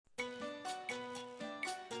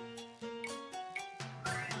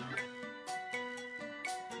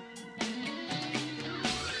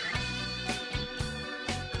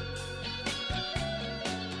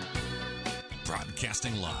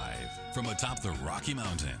Broadcasting live from atop the Rocky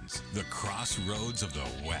Mountains, the crossroads of the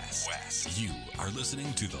West. You are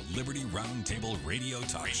listening to the Liberty Roundtable Radio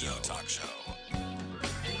Talk Show.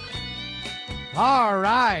 All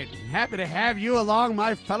right. Happy to have you along,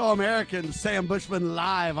 my fellow Americans. Sam Bushman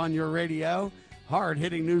live on your radio.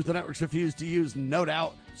 Hard-hitting news the networks refuse to use, no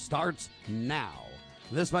doubt, starts now.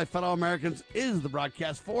 This, my fellow Americans, is the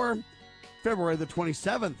broadcast for February the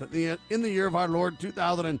 27th in the year of our Lord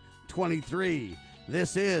 2023.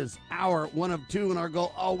 This is our one of two, and our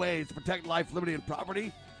goal always to protect life, liberty, and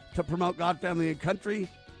property, to promote God, family, and country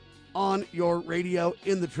on your radio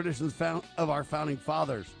in the traditions of our founding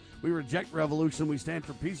fathers. We reject revolution. We stand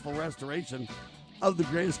for peaceful restoration of the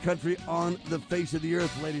greatest country on the face of the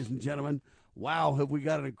earth, ladies and gentlemen. Wow, have we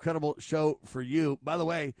got an incredible show for you. By the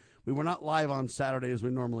way, we were not live on Saturday as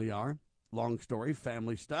we normally are. Long story,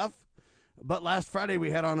 family stuff. But last Friday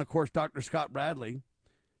we had on, of course, Dr. Scott Bradley.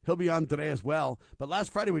 He'll be on today as well. But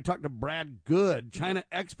last Friday we talked to Brad Good, China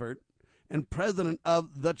expert and president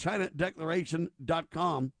of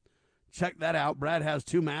thechinadeclaration.com. Check that out. Brad has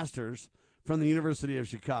 2 masters from the University of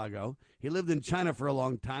Chicago. He lived in China for a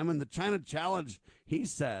long time, and the China challenge, he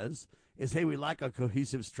says, is, hey, we lack a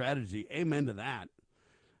cohesive strategy. Amen to that.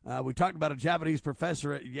 We talked about a Japanese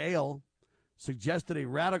professor at Yale suggested a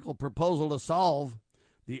radical proposal to solve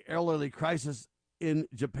the elderly crisis in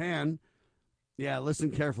Japan. Yeah, listen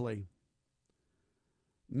carefully.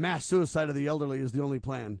 Mass suicide of the elderly is the only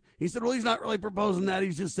plan. He said, well, he's not really proposing that.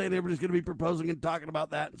 He's just saying everybody's going to be proposing and talking about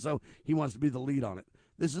that, and so he wants to be the lead on it.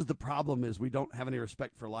 This is the problem, is we don't have any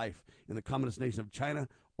respect for life in the communist nation of China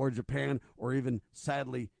or Japan or even,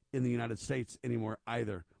 sadly, in the United States anymore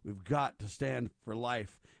either. We've got to stand for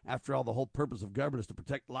life. After all, the whole purpose of government is to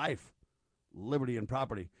protect life, liberty, and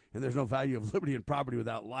property. And there's no value of liberty and property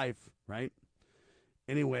without life, right?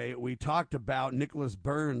 Anyway, we talked about Nicholas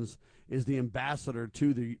Burns is the ambassador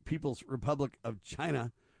to the People's Republic of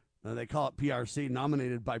China. They call it PRC,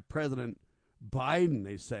 nominated by President Biden,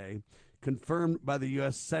 they say. Confirmed by the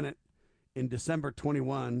U.S. Senate in December of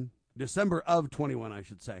 21, I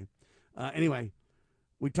should say. Anyway,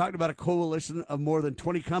 we talked about a coalition of more than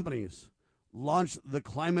 20 companies launched the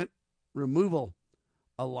Climate Removal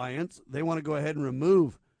Alliance. They want to go ahead and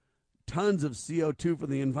remove tons of CO2 from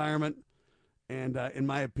the environment. And in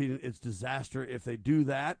my opinion, it's disaster if they do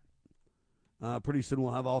that. Pretty soon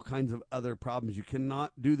we'll have all kinds of other problems. You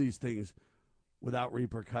cannot do these things without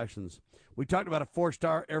repercussions. We talked about a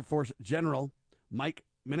 4-star Air Force general, Mike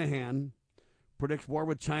Minahan, predicts war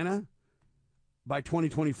with China by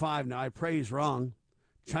 2025. Now, I pray he's wrong.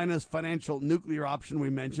 China's financial nuclear option we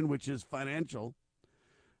mentioned, which is financial.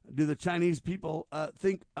 Do the Chinese people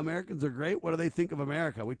think Americans are great? What do they think of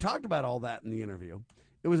America? We talked about all that in the interview.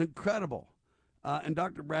 It was incredible. And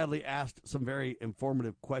Dr. Bradley asked some very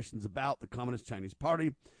informative questions about the Communist Chinese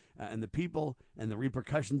Party and the people and the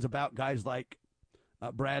repercussions about guys like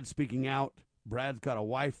Brad speaking out. Brad's got a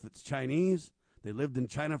wife that's Chinese. They lived in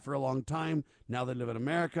China for a long time. Now they live in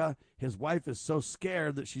America. His wife is so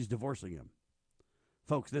scared that she's divorcing him.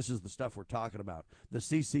 Folks, this is the stuff we're talking about. The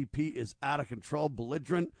CCP is out of control,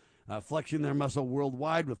 belligerent, flexing their muscle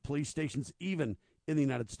worldwide with police stations even in the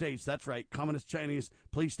United States. That's right, Communist Chinese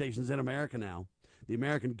police stations in America now. The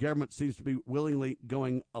American government seems to be willingly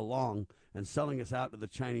going along and selling us out to the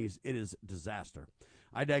Chinese. It is disaster.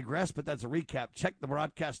 I digress, but that's a recap. Check the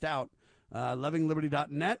broadcast out,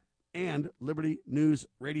 lovingliberty.net and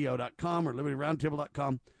libertynewsradio.com or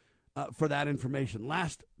libertyroundtable.com for that information.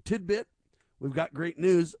 Last tidbit, we've got great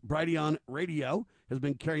news. Brighteon Radio has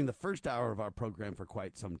been carrying the first hour of our program for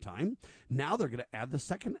quite some time. Now they're going to add the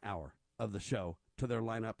second hour of the show to their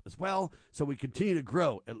lineup as well. So we continue to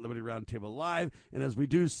grow at Liberty Roundtable Live. And as we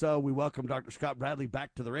do so, we welcome Dr. Scott Bradley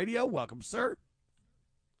back to the radio. Welcome, sir.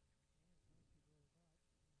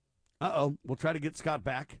 We'll try to get Scott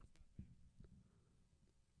back.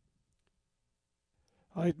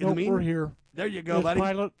 We're here. There you go,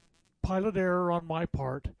 buddy. Pilot error on my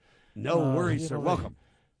part. No worries, sir. Welcome.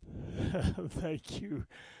 Thank you.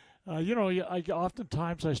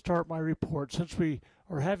 Oftentimes I start my report, since we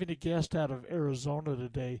are having a guest out of Arizona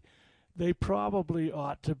today, they probably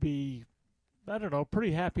ought to be,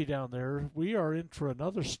 pretty happy down there. We are in for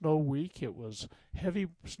another snow week. It was heavy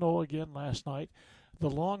snow again last night. The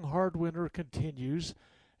long, hard winter continues,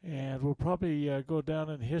 and we'll probably go down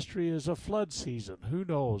in history as a flood season. Who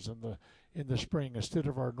knows, in the spring instead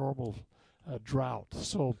of our normal drought.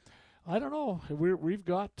 So I don't know. We've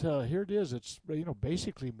got here it is. It's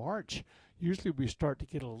basically March. Usually we start to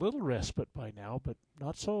get a little respite by now, but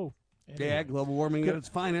not so Anyway, Yeah, global warming at its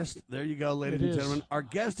finest. There you go, ladies It and is. gentlemen. Our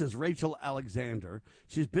guest is Rachel Alexander.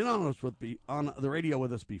 She's been on the radio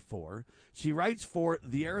with us before. She writes for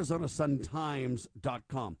the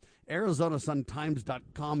ArizonaSunTimes.com.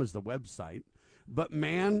 ArizonaSunTimes.com is the website. But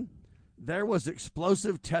man, there was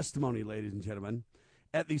explosive testimony, ladies and gentlemen,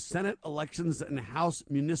 at the Senate Elections and House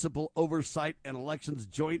Municipal Oversight and Elections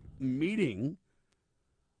Joint Meeting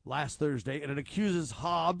last Thursday, and it accuses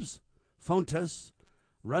Hobbs, Fontes,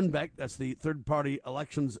 Runbeck, that's the third-party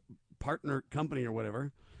elections partner company or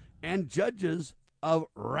whatever, and judges of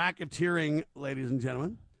racketeering, ladies and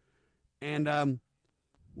gentlemen. And,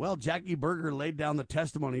 well, Jackie Berger laid down the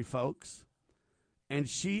testimony, folks, and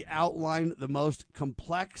she outlined the most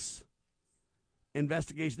complex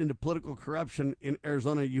investigation into political corruption in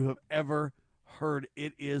Arizona you have ever heard.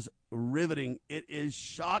 It is riveting. It is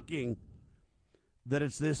shocking that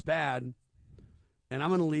it's this bad. And I'm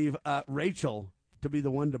going to leave Rachel to be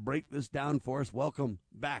the one to break this down for us. Welcome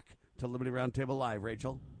back to Liberty Roundtable Live,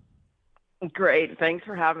 Rachel. Great. Thanks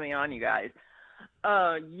for having me on, you guys.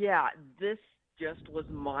 Yeah, this just was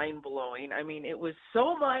mind-blowing. I mean, it was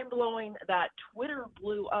so mind-blowing that Twitter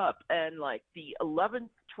blew up, and like the 11th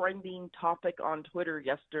trending topic on Twitter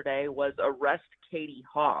yesterday was arrest Katie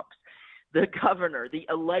Hobbs, the governor, the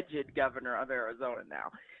alleged governor of Arizona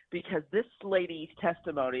now. Because this lady's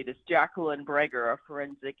testimony, this Jacqueline Breger, a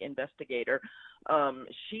forensic investigator,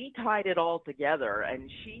 she tied it all together, and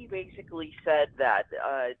she basically said that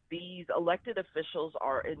these elected officials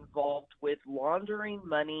are involved with laundering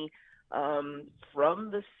money from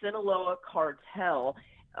the Sinaloa cartel.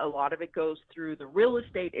 A lot of it goes through the real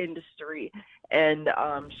estate industry, and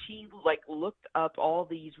she looked up all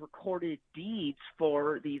these recorded deeds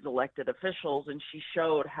for these elected officials, and she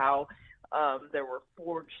showed how there were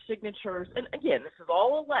forged signatures. And again, this is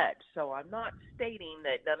all alleged, so I'm not stating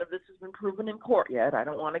that none of this has been proven in court yet. I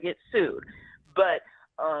don't want to get sued. But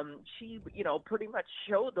she, pretty much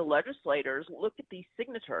showed the legislators, look at these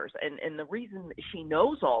signatures. And the reason she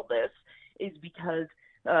knows all this is because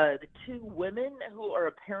the two women who are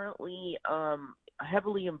apparently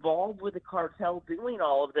heavily involved with the cartel doing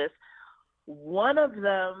all of this, one of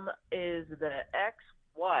them is the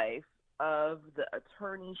ex-wife of the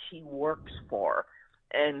attorney she works for.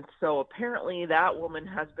 And so apparently that woman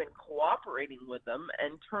has been cooperating with them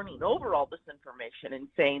and turning over all this information and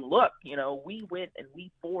saying, look, we went and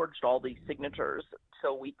we forged all these signatures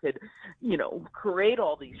so we could, create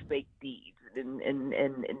all these fake deeds. And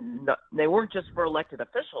they weren't just for elected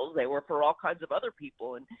officials, they were for all kinds of other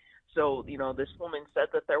people. And so, this woman said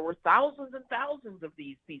that there were thousands and thousands of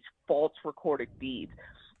these false recorded deeds.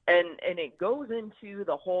 And it goes into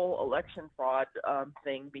the whole election fraud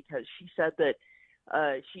thing, because she said that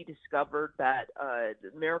she discovered that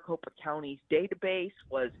Maricopa County's database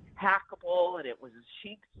was hackable, and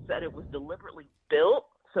she said it was deliberately built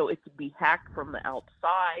so it could be hacked from the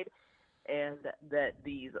outside, and that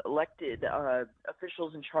these elected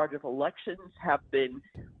officials in charge of elections have been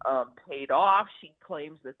paid off. She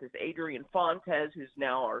claims that this Adrian Fontes, who's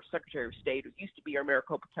now our Secretary of State, who used to be our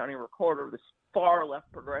Maricopa County recorder, this far left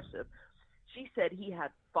progressive, she said he had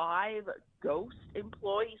 5 ghost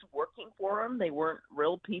employees working for him. They weren't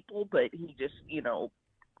real people, but he just,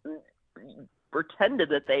 pretended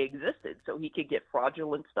that they existed so he could get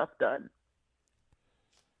fraudulent stuff done.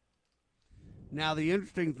 Now, the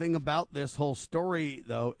interesting thing about this whole story,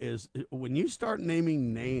 though, is when you start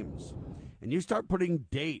naming names and you start putting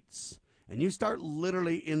dates and you start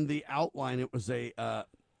literally in the outline, it was I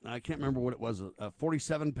can't remember what it was, a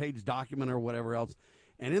 47-page document or whatever else.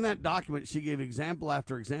 And in that document, she gave example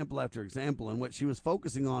after example after example. And what she was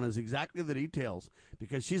focusing on is exactly the details,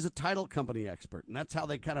 because she's a title company expert. And that's how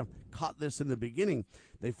they kind of caught this in the beginning.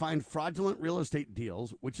 They find fraudulent real estate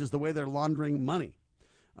deals, which is the way they're laundering money.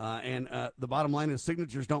 And the bottom line is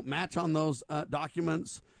signatures don't match on those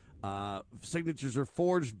documents. Signatures are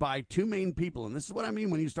forged by 2 main people. And this is what I mean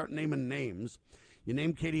when you start naming names. You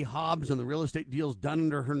name Katie Hobbs and the real estate deals done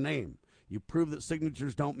under her name. You prove that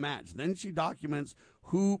signatures don't match. Then she documents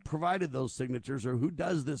who provided those signatures or who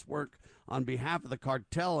does this work on behalf of the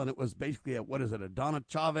cartel. And it was basically a Donna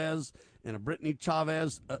Chavez and a Brittany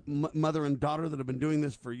Chavez, mother and daughter, that have been doing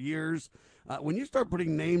this for years. When you start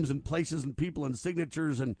putting names and places and people and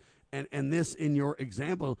signatures and this in your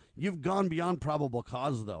example, you've gone beyond probable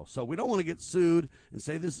cause, though. So we don't want to get sued and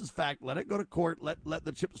say this is fact. Let it go to court. Let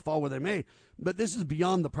the chips fall where they may. But this is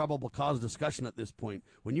beyond the probable cause discussion at this point.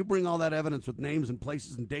 When you bring all that evidence with names and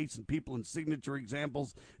places and dates and people and signature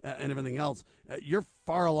examples and everything else, you're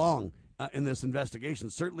far along in this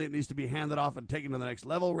investigation. Certainly it needs to be handed off and taken to the next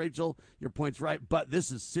level, Rachel. Your point's right. But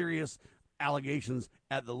this is serious. allegations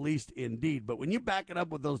at the least, indeed. But when you back it up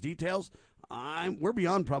with those details, we're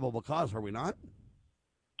beyond probable cause, are we not?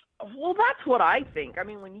 Well, that's what I think. I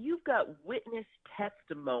mean, when you've got witness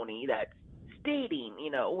testimony that's stating,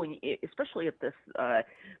 especially if this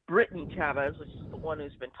Brittany Chavez, which is the one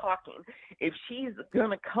who's been talking, if she's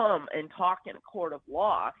going to come and talk in a court of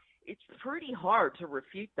law, it's pretty hard to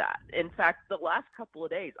refute that. In fact, the last couple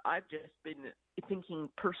of days, I've just been thinking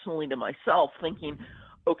personally to myself,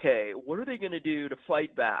 okay, what are they going to do to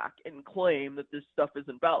fight back and claim that this stuff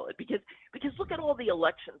isn't valid? Because look at all the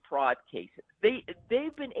election fraud cases.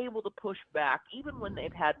 They've been able to push back even when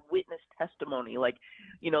they've had witness testimony, like,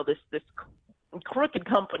 this crooked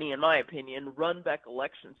company, in my opinion, Runback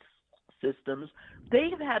Election Systems.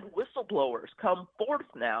 They've had whistleblowers come forth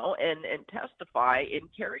now and testify in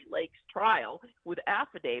Carrie Lake's trial with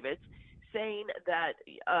affidavits saying that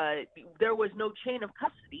there was no chain of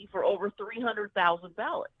custody for over 300,000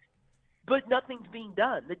 ballots. But nothing's being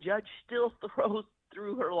done. The judge still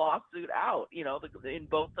threw her lawsuit out, in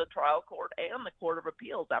both the trial court and the Court of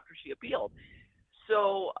Appeals after she appealed.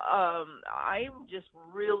 So I'm just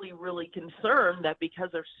really, really concerned that because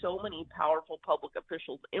there's so many powerful public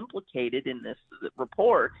officials implicated in this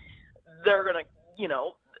report, they're going to,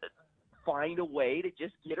 find a way to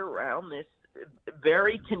just get around this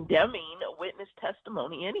very condemning witness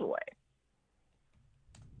testimony anyway.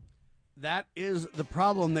 That is the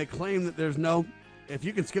problem. They claim that there's no, if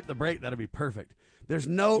you can skip the break, that'd be perfect. There's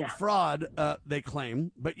no fraud, they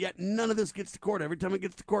claim, but yet none of this gets to court. Every time it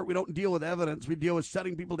gets to court, we don't deal with evidence. We deal with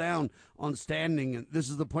shutting people down on standing. And this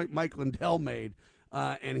is the point Mike Lindell made,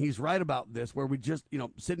 and he's right about this, where we just,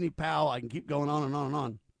 Sidney Powell, I can keep going on and on and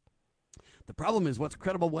on. The problem is what's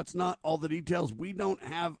credible, what's not, all the details. We don't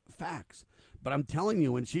have facts. But I'm telling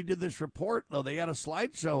you, when she did this report, though, they had a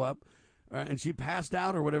slideshow up, and she passed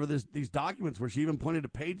out or whatever these documents where she even pointed a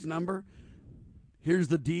page number. Here's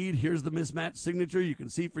the deed. Here's the mismatched signature. You can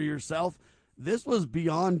see for yourself. This was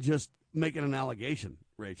beyond just making an allegation,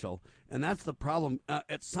 Rachel. And that's the problem.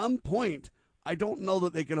 At some point, I don't know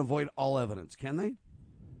that they can avoid all evidence. Can they?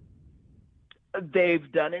 They've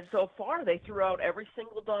done it so far. They threw out every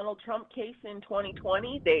single Donald Trump case in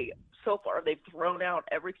 2020. They've thrown out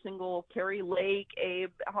every single Carrie Lake,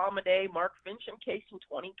 Abe Hamadeh, Mark Finchem case in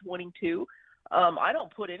 2022. I don't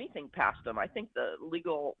put anything past them. I think the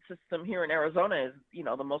legal system here in Arizona is,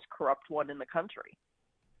 the most corrupt one in the country.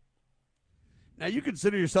 Now, you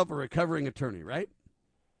consider yourself a recovering attorney, right?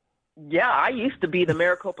 Yeah, I used to be the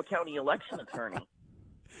Maricopa County election attorney.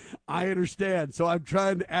 I understand. So I'm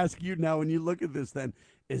trying to ask you now, when you look at this, then,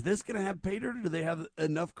 is this going to have pay dirt, or do they have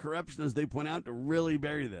enough corruption, as they point out, to really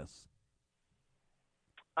bury this?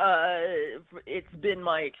 It's been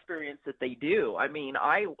my experience that they do. I mean,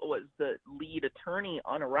 I was the lead attorney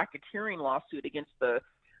on a racketeering lawsuit against the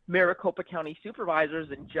Maricopa County supervisors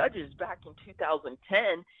and judges back in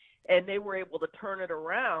 2010, and they were able to turn it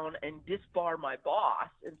around and disbar my boss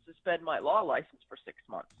and suspend my law license for 6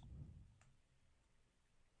 months.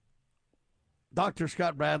 Dr.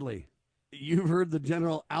 Scott Bradley, you've heard the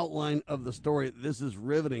general outline of the story. This is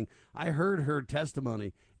riveting. I heard her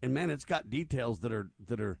testimony, and man, it's got details that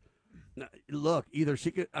are. Look, either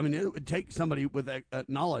she could. I mean, it would take somebody with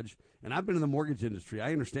knowledge, and I've been in the mortgage industry.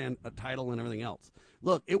 I understand a title and everything else.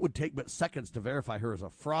 Look, it would take but seconds to verify her as a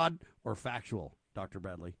fraud or factual, Dr.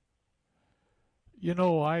 Bradley.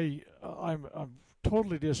 I'm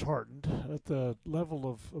totally disheartened at the level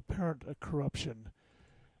of apparent corruption.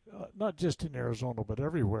 Not just in Arizona, but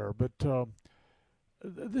everywhere. But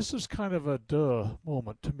this is kind of a duh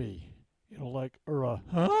moment to me, or a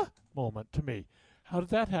huh moment to me. How did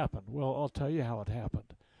that happen? Well, I'll tell you how it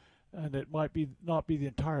happened. And it might not be the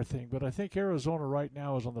entire thing, but I think Arizona right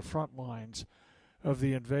now is on the front lines of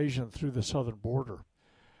the invasion through the southern border.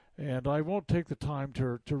 And I won't take the time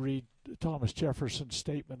to read Thomas Jefferson's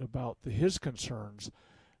statement about his concerns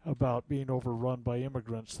about being overrun by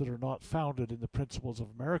immigrants that are not founded in the principles of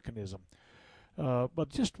Americanism. But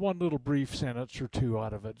just one little brief sentence or two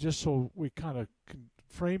out of it, just so we kind of can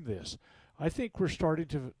frame this. I think we're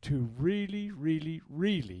starting to really, really,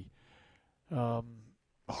 really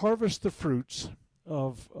harvest the fruits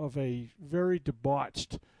of a very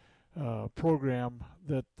debauched program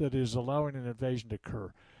that is allowing an invasion to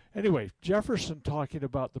occur. Anyway, Jefferson talking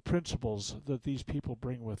about the principles that these people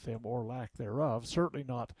bring with them, or lack thereof, certainly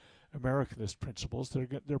not Americanist principles.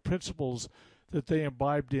 They're principles that they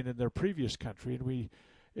imbibed in their previous country. And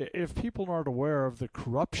if people aren't aware of the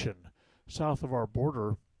corruption south of our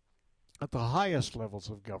border at the highest levels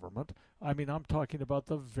of government, I mean, I'm talking about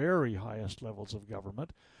the very highest levels of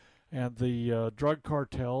government, and the drug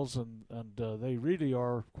cartels, and they really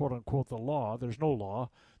are, quote unquote, the law. There's no law.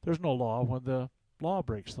 There's no law when the law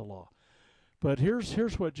breaks the law. But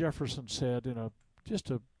here's what Jefferson said in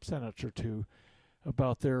just a sentence or two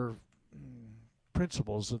about their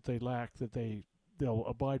principles that they lack, that they'll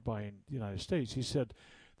abide by in the United States. He said,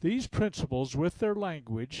 "These principles, with their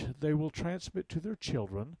language, they will transmit to their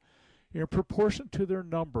children. In proportion to their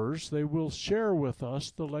numbers, they will share with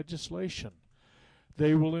us the legislation.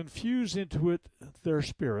 They will infuse into it their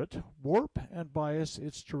spirit, warp and bias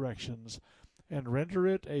its directions, and render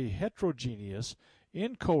it a heterogeneous,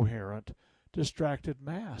 incoherent, distracted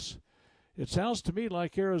mass." It sounds to me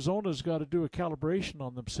like Arizona's got to do a calibration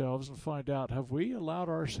on themselves and find out, have we allowed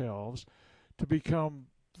ourselves to become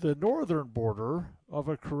the northern border of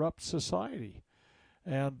a corrupt society?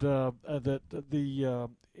 And that the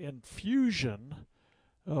infusion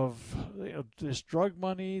of this drug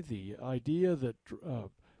money, the idea that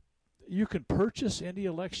you can purchase any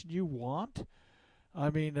election you want. I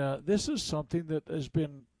mean, this is something that has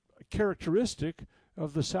been characteristic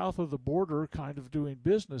of the south of the border kind of doing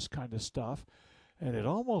business kind of stuff. And it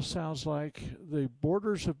almost sounds like the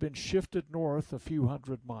borders have been shifted north a few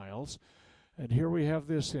hundred miles. And here we have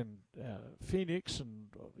this in Phoenix, and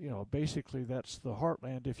basically that's the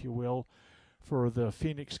heartland, if you will, for the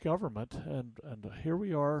Phoenix government. And here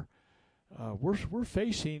we are. We're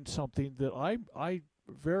facing something that I'm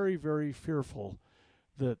very, very fearful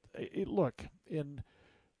that look, in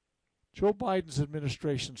Joe Biden's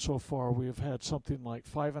administration so far, we have had something like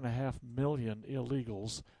 5.5 million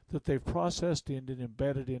illegals that they've processed in and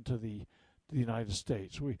embedded into the United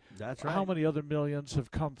States. That's right. How many other millions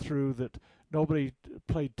have come through that nobody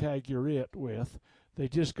played tag you're it with? They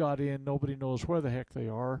just got in. Nobody knows where the heck they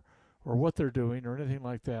are or what they're doing or anything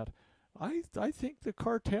like that. I think the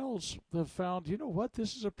cartels have found, you know what,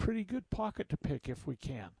 this is a pretty good pocket to pick if we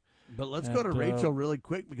can. But let's go to Rachel really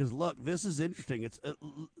quick, because look, this is interesting. It's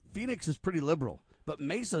Phoenix is pretty liberal, but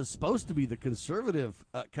Mesa is supposed to be the conservative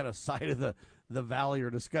kind of side of the valley, or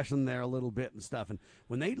discussion there a little bit and stuff. And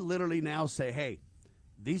when they literally now say, hey,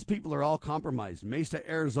 these people are all compromised. Mesa,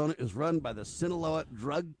 Arizona is run by the Sinaloa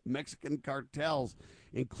drug Mexican cartels,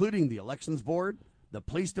 including the elections board, the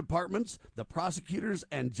police departments, the prosecutors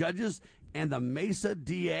and judges, and the Mesa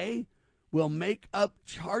DA will make up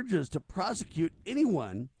charges to prosecute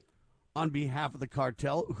anyone on behalf of the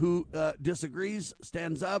cartel who disagrees,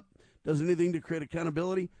 stands up, does anything to create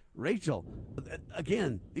accountability. Rachel,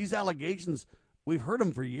 again, these allegations, we've heard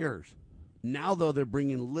them for years. Now, though, they're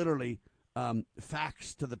bringing literally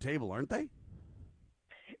facts to the table, aren't they?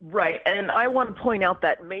 Right, and I want to point out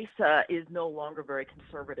that Mesa is no longer very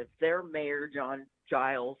conservative. Their mayor, John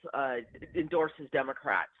Giles, endorses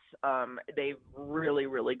Democrats. They've really,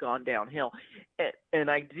 really gone downhill.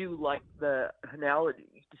 And I do like the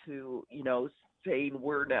analogy to, saying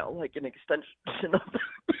we're now like an extension of,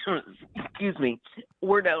 excuse me,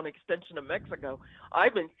 we're now an extension of Mexico.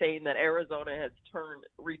 I've been saying that Arizona has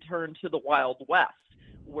returned to the Wild West.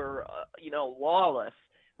 We're, lawless,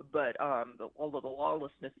 but although the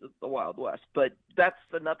lawlessness is the Wild West. But that's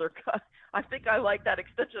another, I think I like that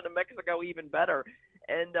extension of Mexico even better.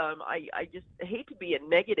 And I just hate to be a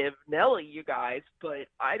negative Nelly, you guys, but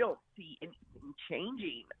I don't see anything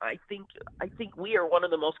changing. I think we are one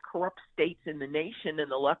of the most corrupt states in the nation,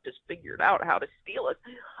 and the left has figured out how to steal us.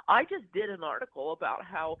 I just did an article about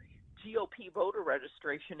how GOP voter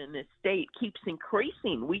registration in this state keeps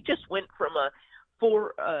increasing. We just went from a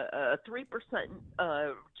 3%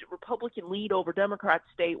 Republican lead over Democrats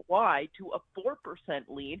statewide to a 4%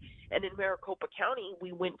 lead. And in Maricopa County,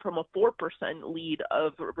 we went from a 4% lead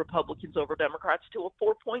of Republicans over Democrats to a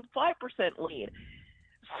 4.5% lead.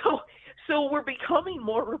 So we're becoming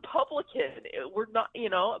more Republican. We're not,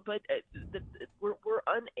 but we're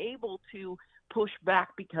unable to push back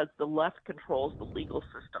because the left controls the legal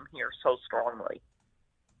system here so strongly.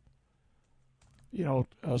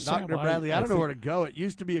 Dr. Bradley, I don't know where to go. It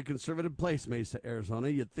used to be a conservative place, Mesa, Arizona.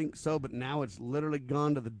 You'd think so, but now it's literally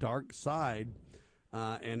gone to the dark side.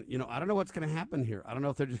 And I don't know what's going to happen here. I don't know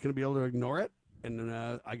if they're just going to be able to ignore it. And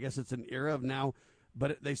I guess it's an era of now.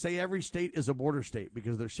 But they say every state is a border state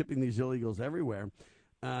because they're shipping these illegals everywhere.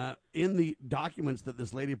 In the documents that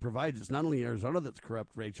this lady provides, it's not only Arizona that's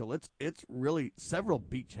corrupt, Rachel. It's really several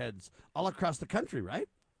beachheads all across the country, right?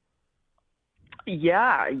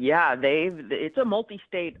 Yeah, it's a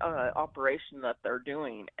multi-state operation that they're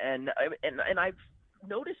doing, and I've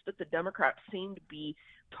noticed that the Democrats seem to be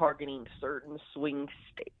targeting certain swing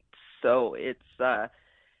states. So it's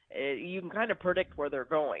you can kind of predict where they're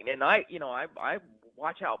going, and I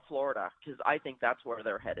watch out Florida because I think that's where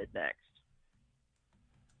they're headed next.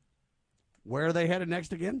 Where are they headed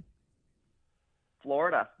next again?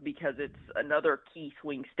 Florida, because it's another key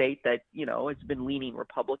swing state that, has been leaning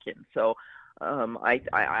Republican. So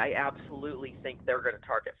I absolutely think they're going to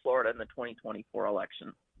target Florida in the 2024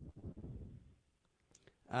 election.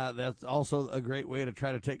 That's also a great way to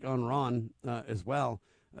try to take on Ron as well.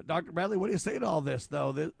 Dr. Bradley, what do you say to all this,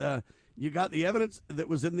 though? You got the evidence that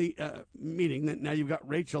was in the meeting. That now you've got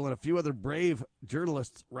Rachel and a few other brave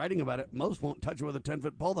journalists writing about it. Most won't touch it with a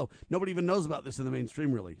 10-foot pole, though. Nobody even knows about this in the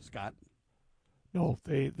mainstream, really, Scott. No,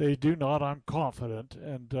 they do not. I'm confident.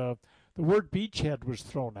 And the word beachhead was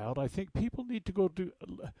thrown out. I think people need to go do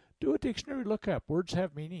a dictionary lookup. Words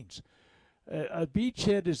have meanings. A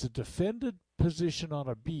beachhead is a defended position on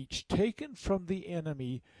a beach taken from the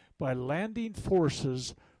enemy by landing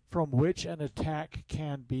forces from which an attack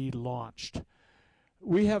can be launched.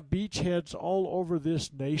 We have beachheads all over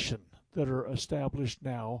this nation that are established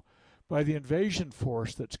now by the invasion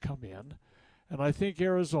force that's come in, and I think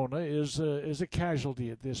Arizona is a casualty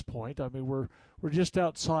at this point. I mean, we're just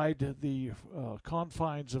outside the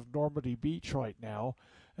confines of Normandy Beach right now,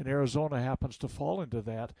 and Arizona happens to fall into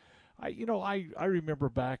that. I remember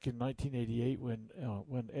back in 1988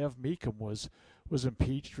 when Ev Meekum was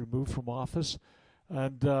impeached, removed from office,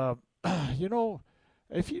 and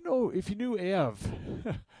if you knew Ev,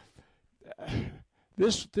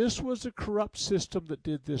 this was a corrupt system that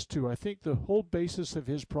did this too. I think the whole basis of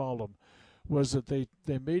his problem was that they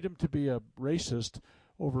made him to be a racist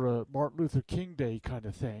over a Martin Luther King Day kind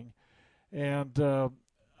of thing, and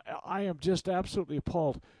I am just absolutely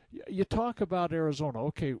appalled. You talk about Arizona.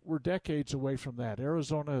 Okay, we're decades away from that.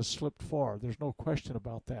 Arizona has slipped far. There's no question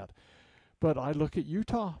about that. But I look at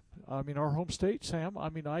Utah. I mean, our home state, Sam. I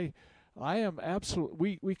mean, I am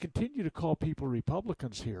absolutely. We continue to call people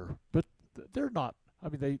Republicans here, but they're not. I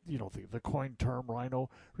mean, they, the coined term Rhino,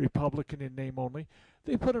 Republican in name only.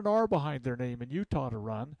 They put an R behind their name in Utah to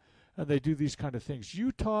run, and they do these kind of things.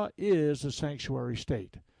 Utah is a sanctuary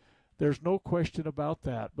state. There's no question about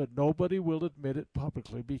that, but nobody will admit it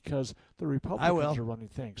publicly because the Republicans are running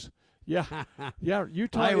things. Yeah,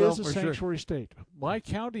 Utah is a sanctuary state. My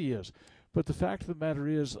county is. But the fact of the matter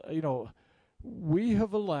is, we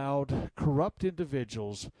have allowed corrupt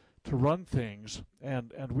individuals to run things,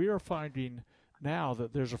 and we are finding now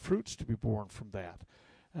that there's a fruits to be born from that.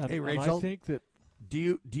 And, hey, Rachel, and I think that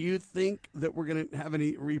do you think that we're going to have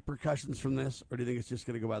any repercussions from this, or do you think it's just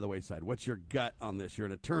going to go by the wayside? What's your gut on this? You're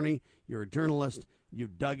an attorney. You're a journalist.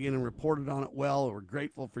 You've dug in and reported on it well. We're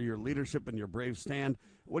grateful for your leadership and your brave stand.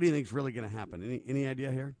 What do you think is really going to happen? Any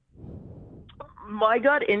idea here? My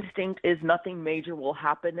gut instinct is nothing major will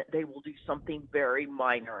happen. They will do something very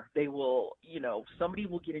minor. They will, somebody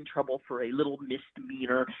will get in trouble for a little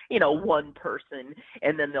misdemeanor, one person,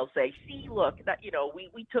 and then they'll say, see, look, that,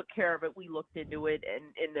 we took care of it. We looked into it,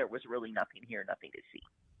 and there was really nothing here, nothing to see.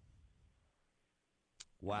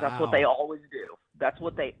 Wow. That's what they always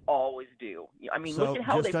do. I mean, so look at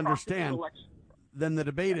how just they understand. election. Then the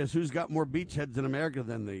debate is who's got more beachheads in America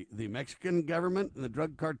than the Mexican government and the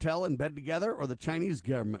drug cartel in bed together, or the Chinese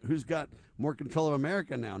government? Who's got more control of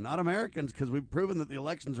America now? Not Americans, because we've proven that the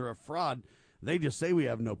elections are a fraud. They just say we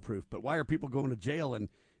have no proof. But why are people going to jail in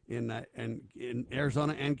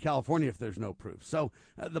Arizona and California if there's no proof? So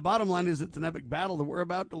the bottom line is it's an epic battle that we're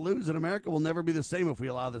about to lose, and America will never be the same if we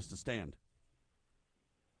allow this to stand.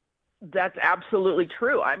 That's absolutely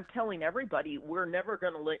true. I'm telling everybody we're never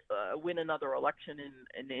going to win another election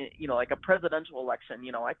in like a presidential election.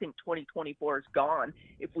 I think 2024 is gone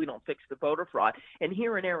if we don't fix the voter fraud. And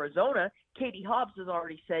here in Arizona, Katie Hobbs has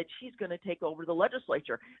already said she's going to take over the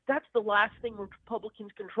legislature. That's the last thing Republicans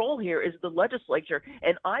control here is the legislature.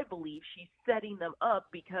 And I believe she's setting them up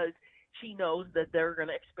because she knows that they're going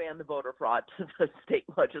to expand the voter fraud to the state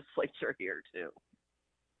legislature here too.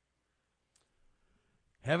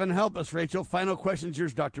 Heaven help us, Rachel. Final question's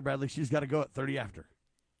yours, Dr. Bradley. She's got to go at 30 after.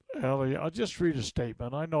 Ellie, I'll just read a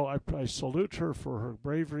statement. I know I salute her for her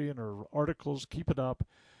bravery and her articles. Keep it up.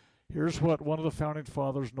 Here's what one of the founding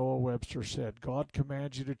fathers, Noah Webster, said. God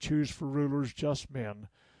commands you to choose for rulers just men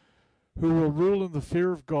who will rule in the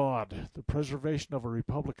fear of God. The preservation of a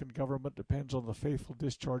Republican government depends on the faithful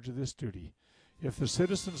discharge of this duty. If the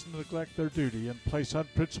citizens neglect their duty and place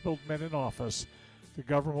unprincipled men in office, the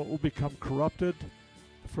government will become corrupted,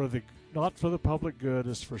 not for the public good,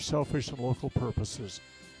 as for selfish and local purposes.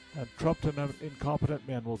 And corrupt and incompetent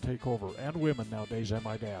men will take over, and women nowadays, I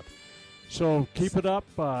might add. So keep it up.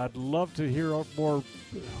 I'd love to hear more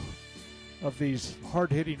of these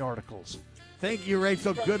hard-hitting articles. Thank you,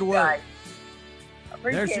 Rachel. Good work.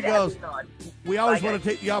 There she goes. We always want to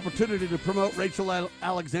take the opportunity to promote Rachel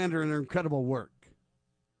Alexander and her incredible work.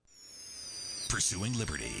 Pursuing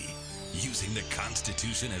liberty, using the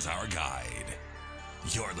Constitution as our guide.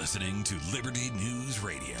 You're listening to Liberty News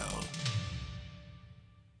Radio.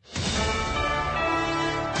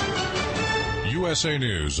 USA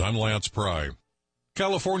News, I'm Lance Pry.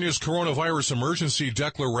 California's coronavirus emergency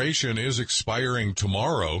declaration is expiring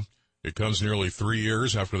tomorrow. It comes nearly 3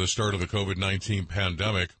 years after the start of the COVID-19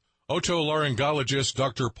 pandemic. Otolaryngologist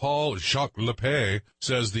Dr. Paul Jacques-Lepay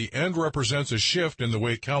says the end represents a shift in the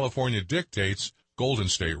way California dictates Golden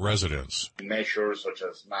State residents. Measures such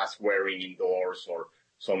as mask wearing indoors or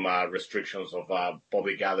some restrictions of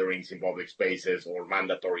public gatherings in public spaces or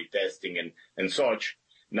mandatory testing and such.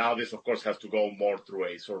 Now this, of course, has to go more through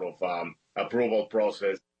a sort of approval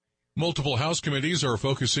process. Multiple House committees are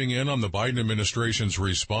focusing in on the Biden administration's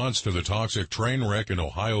response to the toxic train wreck in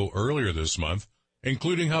Ohio earlier this month,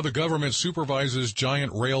 including how the government supervises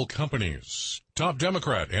giant rail companies. Top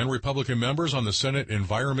Democrat and Republican members on the Senate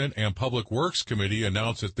Environment and Public Works Committee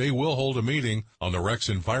announced that they will hold a meeting on the wreck's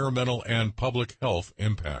environmental and public health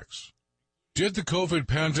impacts. Did the COVID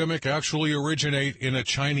pandemic actually originate in a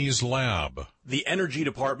Chinese lab? The Energy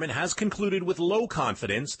Department has concluded with low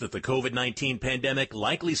confidence that the COVID-19 pandemic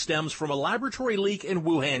likely stems from a laboratory leak in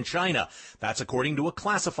Wuhan, China. That's according to a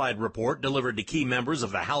classified report delivered to key members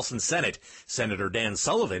of the House and Senate. Senator Dan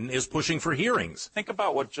Sullivan is pushing for hearings. Think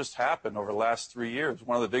about what just happened over the last 3 years.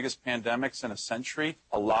 One of the biggest pandemics in a century.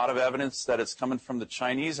 A lot of evidence that it's coming from the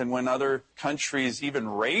Chinese. And when other countries even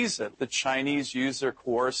raise it, the Chinese use their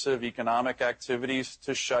coercive economic activities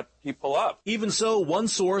to shut people up. Even so, one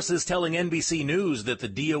source is telling NBC News that the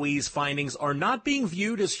DOE's findings are not being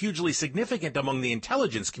viewed as hugely significant among the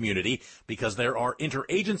intelligence community because there are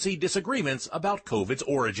interagency disagreements about COVID's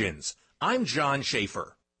origins. I'm John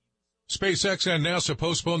Schaefer. SpaceX and NASA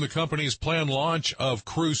postponed the company's planned launch of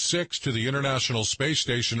Crew 6 to the International Space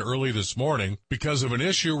Station early this morning because of an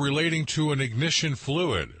issue relating to an ignition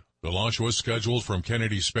fluid. The launch was scheduled from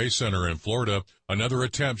Kennedy Space Center in Florida. Another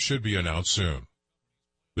attempt should be announced soon.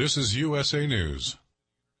 This is USA News.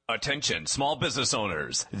 Attention, small business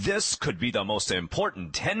owners. This could be the most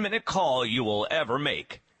important 10-minute call you will ever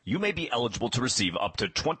make. You may be eligible to receive up to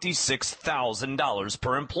 $26,000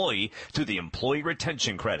 per employee through the Employee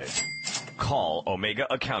Retention Credit. Call Omega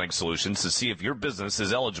Accounting Solutions to see if your business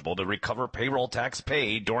is eligible to recover payroll tax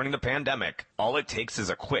paid during the pandemic. All it takes is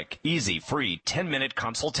a quick, easy, free 10-minute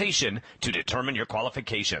consultation to determine your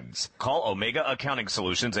qualifications. Call Omega Accounting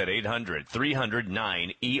Solutions at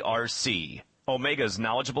 800-309-ERC. Omega's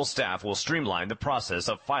knowledgeable staff will streamline the process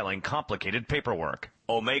of filing complicated paperwork.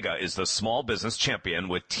 Omega is the small business champion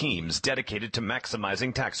with teams dedicated to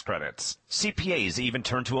maximizing tax credits. CPAs even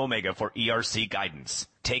turn to Omega for ERC guidance.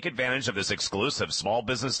 Take advantage of this exclusive small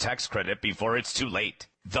business tax credit before it's too late.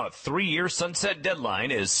 The 3-year sunset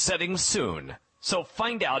deadline is setting soon. So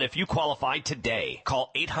find out if you qualify today. Call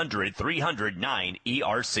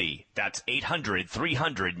 800-300-9-ERC. That's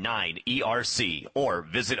 800-300-9-ERC. Or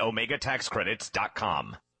visit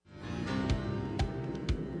OmegaTaxCredits.com.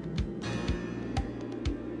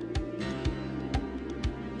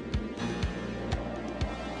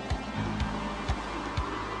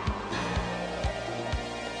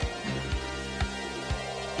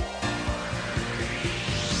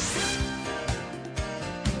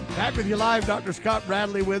 Back with you live, Dr. Scott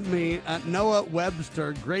Bradley with me. Noah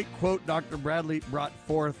Webster, great quote Dr. Bradley brought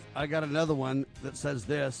forth. I got another one that says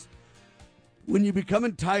this. When you become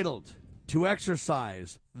entitled to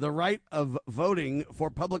exercise the right of voting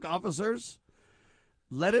for public officers,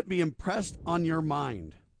 let it be impressed on your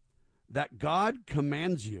mind that God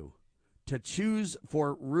commands you to choose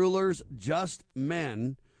for rulers just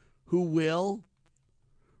men who will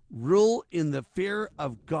rule in the fear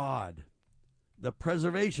of God. The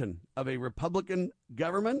preservation of a Republican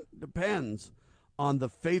government depends on the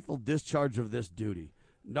faithful discharge of this duty.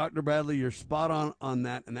 Dr. Bradley, you're spot on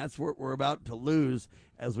that, and that's what we're about to lose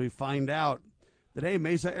as we find out that, hey,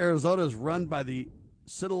 Mesa, Arizona is run by the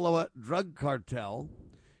Sinaloa drug cartel,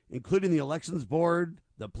 including the elections board,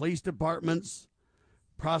 the police departments,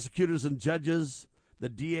 prosecutors and judges. The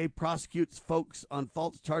DA prosecutes folks on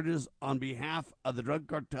false charges on behalf of the drug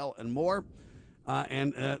cartel and more.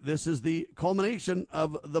 This is the culmination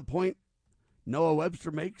of the point Noah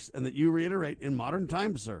Webster makes and that you reiterate in modern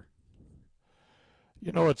times, sir.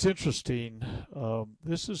 You know, it's interesting.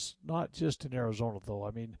 This is not just in Arizona, though.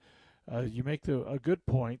 I mean, you make a good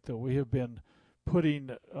point that we have been putting,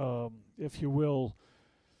 if you will,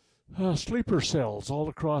 sleeper cells all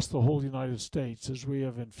across the whole United States as we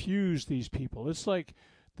have infused these people. It's like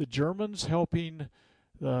the Germans helping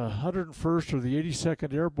the 101st or the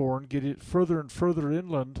 82nd Airborne get it further and further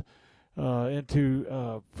inland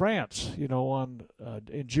into France, you know,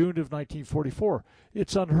 in June of 1944.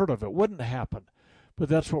 It's unheard of. It wouldn't happen. But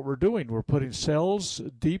that's what we're doing. We're putting cells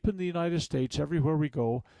deep in the United States everywhere we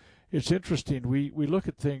go. It's interesting. We look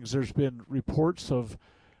at things. There's been reports of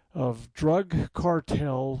drug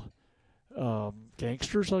cartel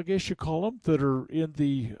gangsters, I guess you call them, that are in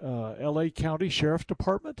the L.A. County Sheriff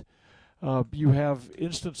Department. You have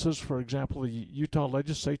instances, for example, the Utah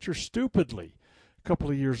legislature stupidly, a couple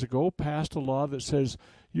of years ago, passed a law that says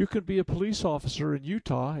you can be a police officer in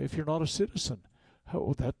Utah if you're not a citizen.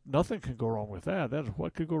 Oh, nothing can go wrong with that.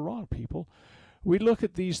 What could go wrong, people? We look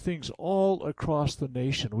at these things all across the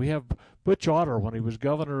nation. We have Butch Otter, when he was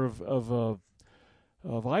governor of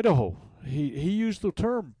Idaho. He used the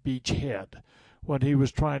term beachhead when he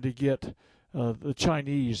was trying to get the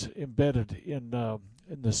Chinese embedded in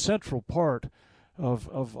the central part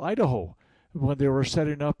of Idaho when they were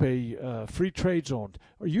setting up a free trade zone.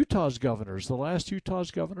 Utah's governors, the last few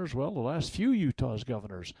Utah's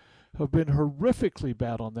governors have been horrifically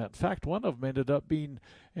bad on that. In fact, one of them ended up being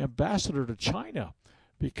ambassador to China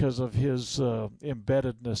because of his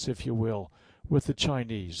embeddedness, if you will, with the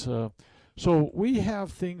Chinese. So we have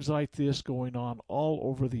things like this going on all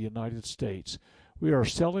over the United States. We are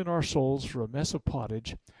selling our souls for a mess of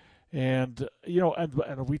pottage. And,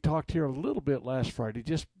 and we talked here a little bit last Friday,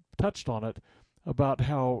 just touched on it, about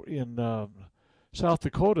how in South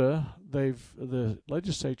Dakota, the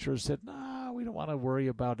legislature has said, we don't want to worry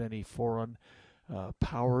about any foreign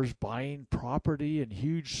powers buying property in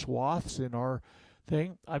huge swaths in our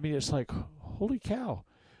thing. I mean, it's like, holy cow.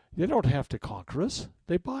 They don't have to conquer us.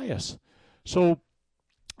 They buy us. So,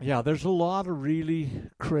 yeah, there's a lot of really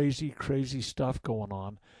crazy stuff going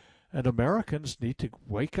on. And Americans need to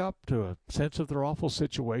wake up to a sense of their awful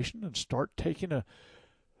situation and start taking a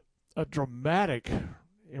dramatic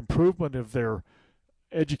improvement of their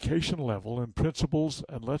education level and principles,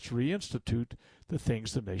 and let's reinstitute the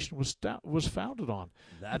things the nation was founded on.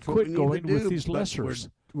 That's quit what we need going to do, with these but lessers.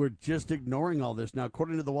 We're just ignoring all this. Now,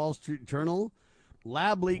 according to the Wall Street Journal,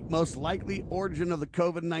 lab leak most likely origin of the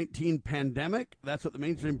COVID-19 pandemic. That's what the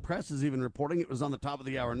mainstream press is even reporting. It was on the top of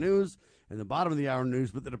the hour news and the bottom of the hour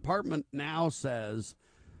news, but the department now says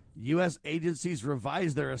U.S. agencies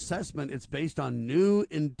revised their assessment. It's based on new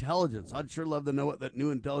intelligence. I'd sure love to know what that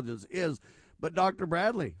new intelligence is. But Dr.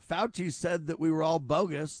 Bradley, Fauci said that we were all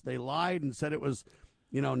bogus. They lied and said it was,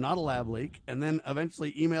 not a lab leak. And then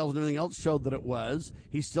eventually emails and everything else showed that it was.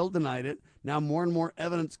 He still denied it. Now more and more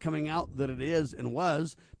evidence coming out that it is and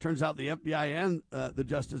was. Turns out the FBI and the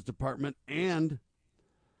Justice Department and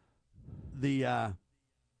the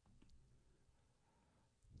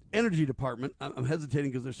Energy Department, I'm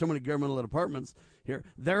hesitating because there's so many governmental departments here,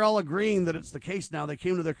 they're all agreeing that it's the case now. They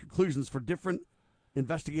came to their conclusions for different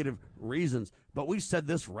investigative reasons. But we said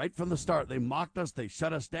this right from the start. They mocked us. They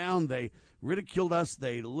shut us down. They ridiculed us.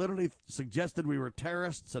 They literally suggested we were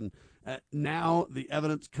terrorists. And now the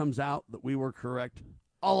evidence comes out that we were correct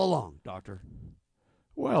all along, Doctor.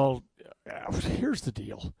 Well, here's the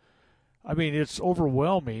deal. I mean, it's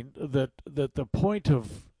overwhelming that the point of,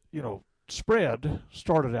 spread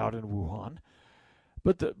started out in Wuhan.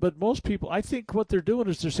 But most people, I think what they're doing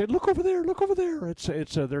is they're saying, look over there, look over there. It's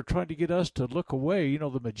they're trying to get us to look away.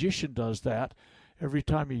 The magician does that every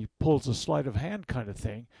time he pulls a sleight of hand kind of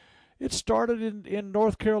thing. It started in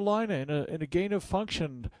North Carolina in a gain of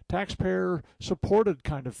function, taxpayer supported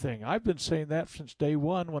kind of thing. I've been saying that since day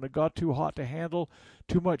one. When it got too hot to handle,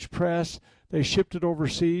 too much press, they shipped it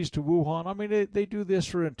overseas to Wuhan. I mean, they do this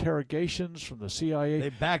for interrogations from the CIA. They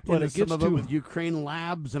backed into some of it with Ukraine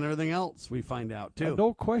labs and everything else, we find out, too.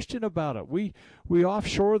 No question about it. We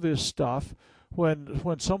offshore this stuff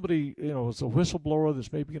when somebody, is a whistleblower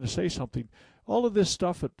that's maybe going to say something. All of this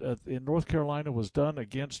stuff in North Carolina was done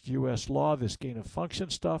against U.S. law, this gain of function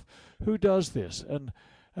stuff. Who does this? And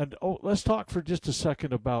let's talk for just a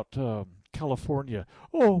second about California.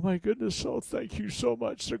 Oh, my goodness. Oh, thank you so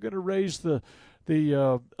much. They're going to raise the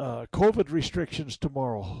COVID restrictions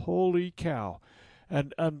tomorrow. Holy cow.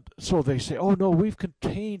 And so they say, oh, no, we've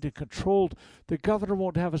contained and controlled. The governor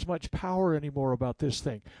won't have as much power anymore about this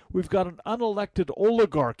thing. We've got an unelected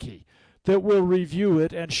oligarchy that will review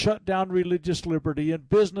it and shut down religious liberty and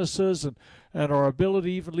businesses and our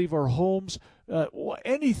ability to even leave our homes,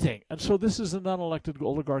 anything. And so this is an unelected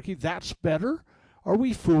oligarchy. That's better? Are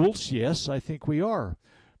we fools? Yes, I think we are.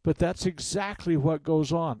 But that's exactly what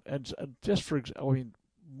goes on. And just for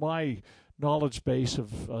my knowledge base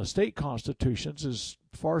of state constitutions is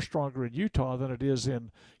far stronger in Utah than it is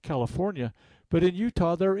in California. But in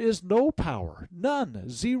Utah, there is no power, none,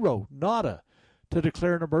 zero, nada, to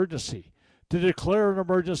declare an emergency. To declare an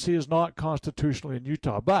emergency is not constitutional in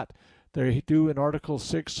Utah. But They do in Article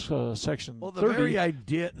 6, Section 30. Well, the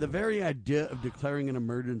very idea of declaring an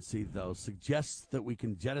emergency, though, suggests that we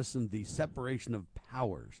can jettison the separation of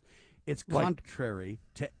powers. It's contrary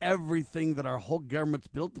to everything that our whole government's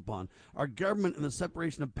built upon. Our government and the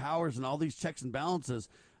separation of powers and all these checks and balances,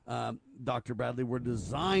 Dr. Bradley, were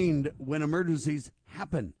designed when emergencies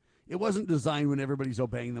happen. It wasn't designed when everybody's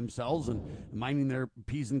obeying themselves and minding their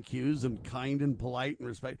P's and Q's and kind and polite and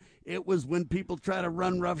respect. It was when people try to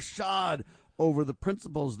run roughshod over the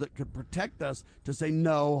principles that could protect us to say,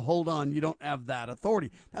 no, hold on, you don't have that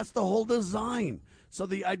authority. That's the whole design. So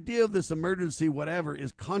the idea of this emergency whatever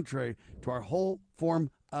is contrary to our whole form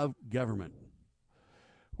of government.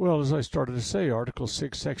 Well, as I started to say, Article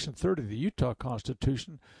 6, Section 30 of the Utah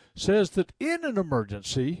Constitution says that in an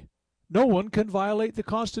emergency, no one can violate the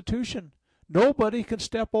Constitution. Nobody can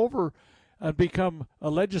step over and become a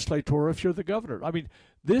legislator if you're the governor. I mean,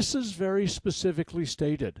 this is very specifically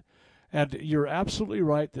stated. And you're absolutely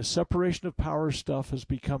right. The separation of powers stuff has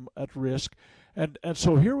become at risk. And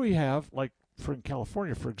so here we have, like in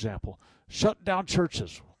California, for example, shut down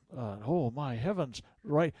churches. Oh, my heavens,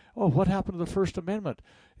 right? Oh, what happened to the First Amendment?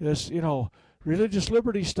 This, religious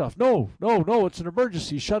liberty stuff. No, it's an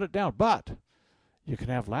emergency. Shut it down. But you can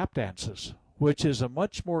have lap dances, which is a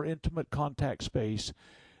much more intimate contact space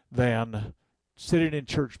than sitting in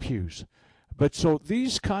church pews. But so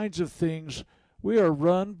these kinds of things, we are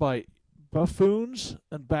run by buffoons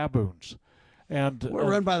and baboons. And we're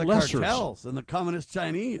run by the lessers. cartels and the communist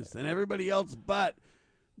Chinese and everybody else but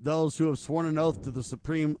those who have sworn an oath to the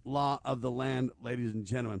supreme law of the land, ladies and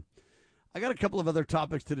gentlemen. I got a couple of other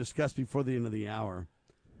topics to discuss before the end of the hour.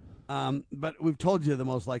 But we've told you the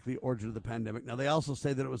most likely origin of the pandemic. Now, they also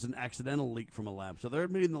say that it was an accidental leak from a lab. So they're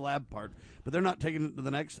admitting the lab part, but they're not taking it to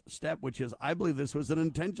the next step, which is I believe this was an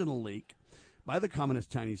intentional leak by the Communist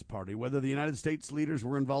Chinese Party. Whether the United States leaders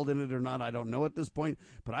were involved in it or not, I don't know at this point,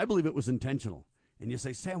 but I believe it was intentional. And you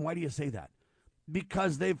say, Sam, why do you say that?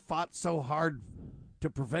 Because they've fought so hard to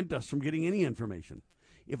prevent us from getting any information.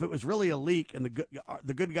 If it was really a leak and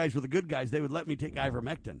the good guys were the good guys, they would let me take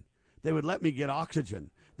ivermectin. They would let me get oxygen.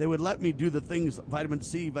 They would let me do the things, vitamin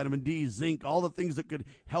C, vitamin D, zinc, all the things that could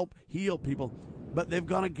help heal people. But they've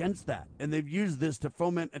gone against that, and they've used this to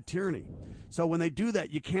foment a tyranny. So when they do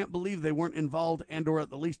that, you can't believe they weren't involved and or at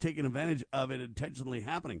the least taking advantage of it intentionally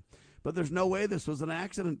happening. But there's no way this was an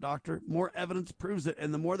accident, Doctor. More evidence proves it,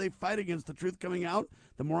 and the more they fight against the truth coming out,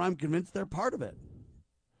 the more I'm convinced they're part of it.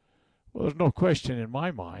 Well, there's no question in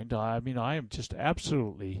my mind. I mean, I am just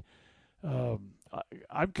absolutely...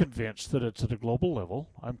 I'm convinced that it's at a global level.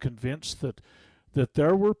 I'm convinced that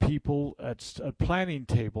there were people at planning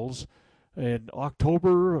tables in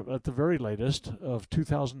October at the very latest of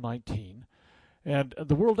 2019. And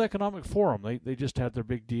the World Economic Forum, they just had their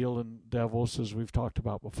big deal in Davos, as we've talked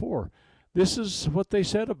about before. This is what they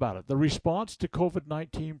said about it. The response to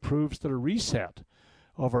COVID-19 proves that a reset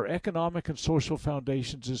of our economic and social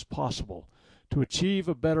foundations is possible. To achieve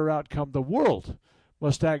a better outcome, the world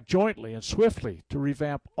must act jointly and swiftly to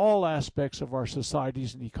revamp all aspects of our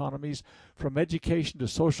societies and economies, from education to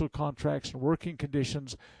social contracts and working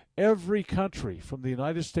conditions. Every country, from the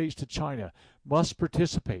United States to China, must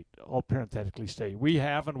participate. I'll parenthetically say, we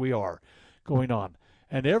have and we are going on.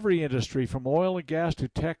 And every industry, from oil and gas to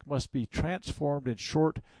tech, must be transformed. In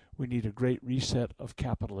short, we need a great reset of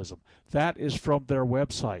capitalism. That is from their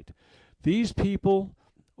website. These people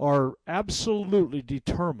are absolutely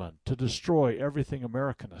determined to destroy everything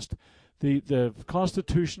Americanist. The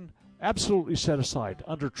Constitution absolutely set aside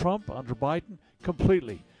under Trump, under Biden,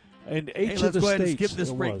 completely. And each of the states, let's go ahead and skip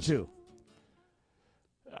this break too.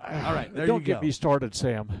 All right, there don't you go. Get me started,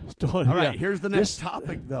 Sam. All right, here's the next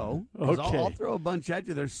topic, though. Okay. I'll throw a bunch at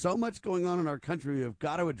you. There's so much going on in our country. We've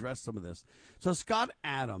got to address some of this. So Scott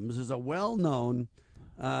Adams is a well-known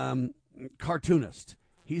cartoonist.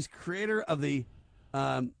 He's creator of the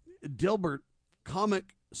Dilbert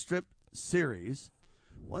comic strip series.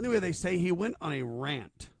 Well, anyway, they say he went on a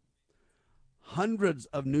rant. Hundreds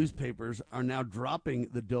of newspapers are now dropping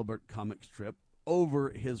the Dilbert comic strip over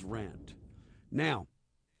his rant. Now,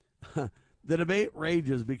 the debate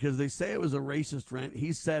rages because they say it was a racist rant.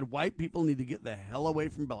 He said white people need to get the hell away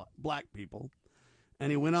from black people,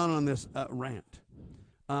 and he went on this rant.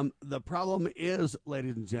 The problem is,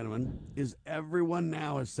 ladies and gentlemen, is everyone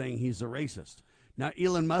now is saying he's a racist. Now,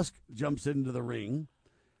 Elon Musk jumps into the ring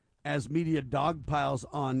as media dogpiles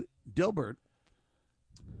on Dilbert,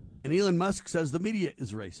 and Elon Musk says the media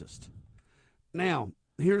is racist. Now,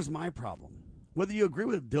 here's my problem. Whether you agree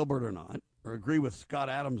with Dilbert or not, or agree with Scott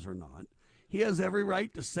Adams or not, he has every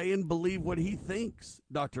right to say and believe what he thinks,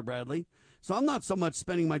 Dr. Bradley. So I'm not so much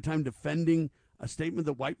spending my time defending a statement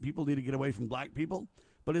that white people need to get away from black people.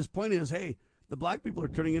 But his point is, hey, the black people are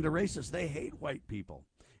turning into racists. They hate white people.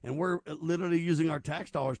 And we're literally using our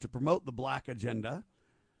tax dollars to promote the black agenda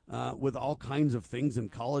with all kinds of things in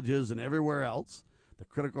colleges and everywhere else. The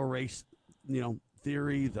critical race,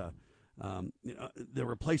 theory, the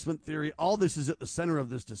replacement theory, all this is at the center of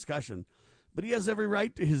this discussion. But he has every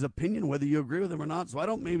right to his opinion, whether you agree with him or not. So I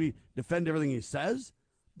don't maybe defend everything he says,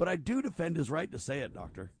 but I do defend his right to say it,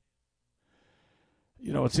 Doctor.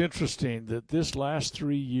 It's interesting that this last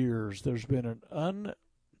 3 years, there's been an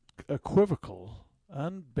unequivocal,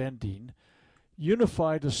 unbending,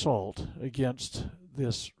 unified assault against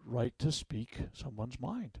this right to speak someone's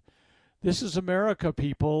mind. This is America,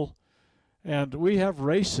 people, and we have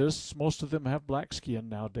racists. Most of them have black skin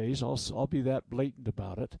nowadays. I'll be that blatant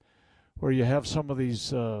about it, where you have some of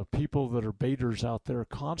these people that are baiters out there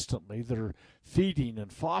constantly that are feeding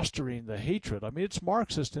and fostering the hatred. I mean, it's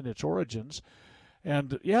Marxist in its origins.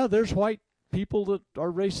 And, yeah, there's white people that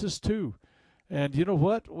are racist, too. And you know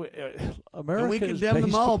what? America and we condemn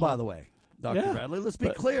them all, by the way, Dr. Bradley. Let's be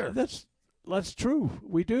clear. That's true.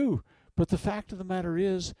 We do. But the fact of the matter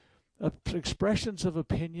is, expressions of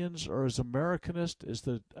opinions are as Americanist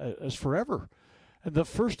as forever. And the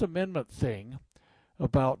First Amendment thing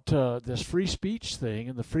about this free speech thing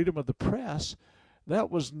and the freedom of the press,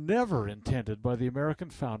 that was never intended by the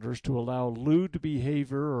American founders to allow lewd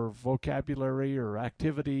behavior or vocabulary or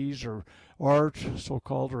activities or art,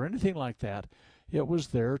 so-called, or anything like that. It was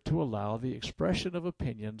there to allow the expression of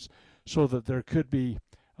opinions so that there could be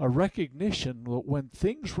a recognition that when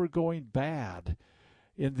things were going bad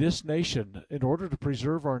in this nation, in order to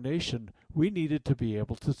preserve our nation, we needed to be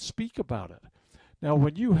able to speak about it. Now,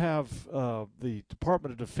 when you have the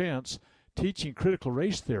Department of Defense teaching critical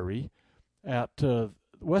race theory at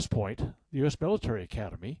West Point, the U.S. Military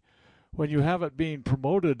Academy, when you have it being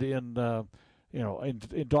promoted in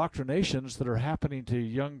indoctrinations that are happening to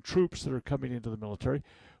young troops that are coming into the military,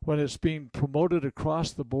 when it's being promoted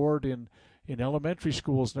across the board in elementary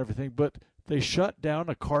schools and everything, but they shut down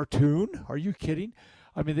a cartoon? Are you kidding?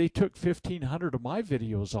 I mean, they took 1,500 of my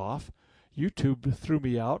videos off. YouTube threw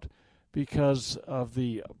me out because of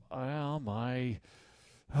my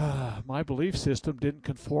belief system didn't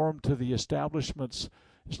conform to the establishment's.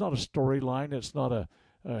 It's not a storyline. It's not a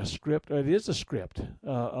script. It is a script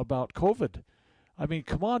about COVID. I mean,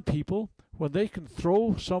 come on, people. When they can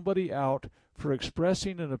throw somebody out for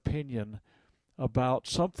expressing an opinion about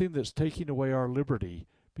something that's taking away our liberty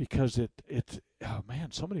because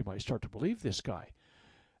somebody might start to believe this guy.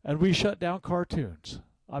 And we shut down cartoons.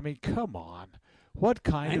 I mean, come on. What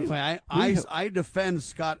kind of... I defend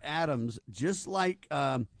Scott Adams just like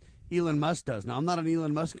Elon Musk does. Now, I'm not an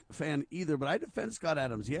Elon Musk fan either, but I defend Scott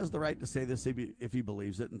Adams. He has the right to say this if he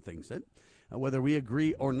believes it and thinks it. Whether we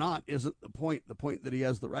agree or not isn't the point. The point that he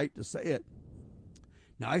has the right to say it.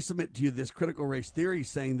 Now, I submit to you this critical race theory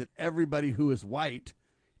saying that everybody who is white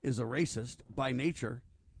is a racist by nature.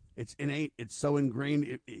 It's innate. It's so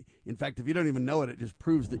ingrained. In fact, if you don't even know it, it just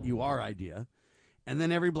proves that you are idea. And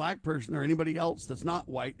then every black person or anybody else that's not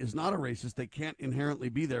white is not a racist. They can't inherently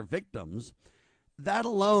be their victims. That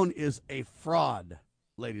alone is a fraud,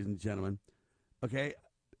 ladies and gentlemen. Okay?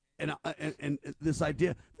 And this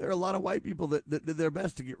idea, there are a lot of white people that did their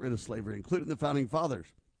best to get rid of slavery, including the founding fathers.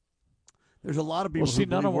 There's a lot of people who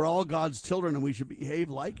believe we're all God's children and we should behave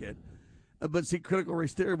like it. But see, critical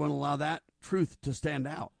race theory won't allow that truth to stand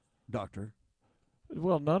out, Doctor.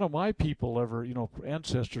 Well, none of my people ever,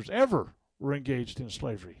 ancestors ever were engaged in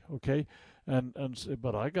slavery, okay?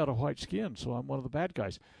 But I got a white skin, so I'm one of the bad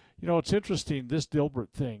guys. It's interesting, this Dilbert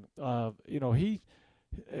thing.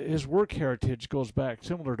 His work heritage goes back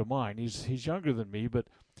similar to mine. He's younger than me,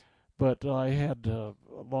 but I had a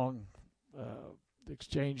long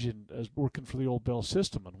exchange as working for the old Bell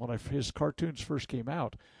System, and when his cartoons first came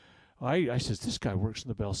out, I says, this guy works in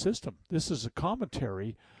the Bell System. This is a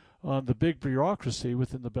commentary on the big bureaucracy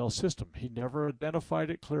within the Bell System. He never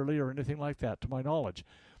identified it clearly or anything like that, to my knowledge.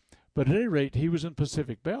 But at any rate, he was in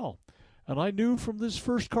Pacific Bell. And I knew from this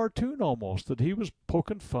first cartoon almost that he was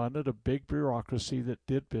poking fun at a big bureaucracy that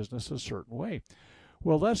did business a certain way.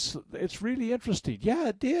 Well, it's really interesting. Yeah,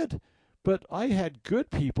 it did. But I had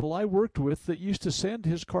good people I worked with that used to send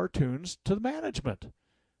his cartoons to the management.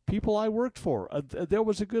 People I worked for. There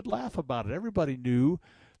was a good laugh about it. Everybody knew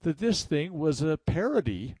that this thing was a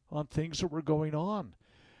parody on things that were going on.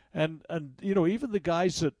 And even the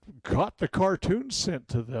guys that got the cartoons sent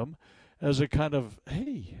to them as a kind of,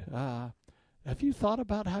 hey, have you thought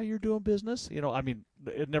about how you're doing business?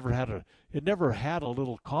 It never had a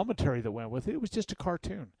little commentary that went with it. It was just a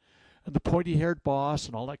cartoon. And the pointy-haired boss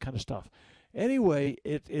and all that kind of stuff. Anyway,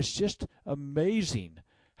 it's just amazing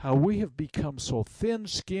how we have become so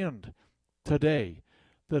thin-skinned today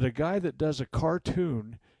that a guy that does a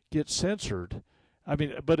cartoon gets censored. I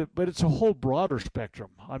mean, but it's a whole broader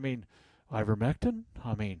spectrum. I mean, ivermectin,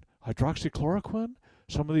 I mean, hydroxychloroquine,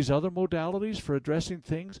 some of these other modalities for addressing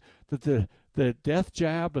things that the death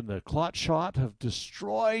jab and the clot shot have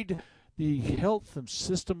destroyed the health and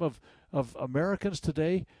system of Americans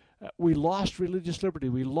today. We lost religious liberty.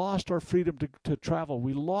 We lost our freedom to travel.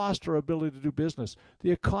 We lost our ability to do business.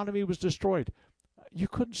 The economy was destroyed. You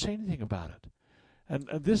couldn't say anything about it. And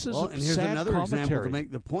this is and here's sad another commentary. example to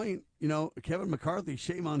make the point. You know, Kevin McCarthy,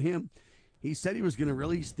 shame on him. He said he was going to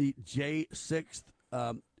release the J6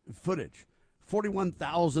 footage,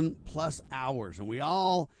 41,000 plus hours.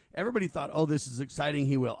 And everybody thought, oh, this is exciting.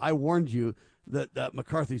 He will. I warned you that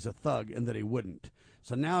McCarthy's a thug and that he wouldn't.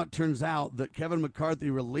 So now it turns out that Kevin McCarthy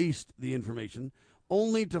released the information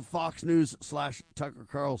only to Fox News / Tucker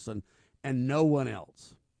Carlson and no one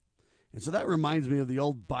else. And so that reminds me of the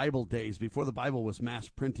old Bible days before the Bible was mass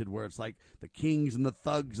printed, where it's like the kings and the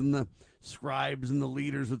thugs and the scribes and the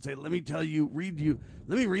leaders would say, let me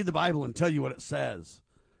read the Bible and tell you what it says.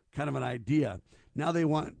 Kind of an idea. Now they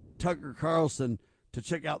want Tucker Carlson to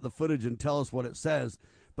check out the footage and tell us what it says.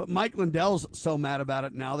 But Mike Lindell's so mad about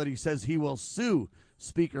it now that he says he will sue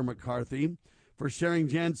Speaker McCarthy for sharing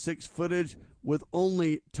Jan 6 footage with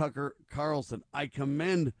only Tucker Carlson. I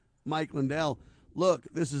commend Mike Lindell. Look,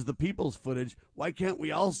 this is the people's footage. Why can't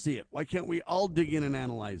we all see it? Why can't we all dig in and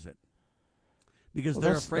analyze it? Because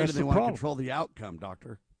they're afraid and they want to control the outcome,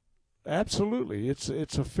 Doctor. Absolutely, it's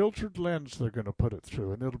a filtered lens they're going to put it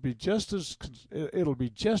through, and it'll be just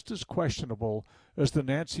as questionable as the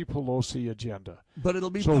Nancy Pelosi agenda. But it'll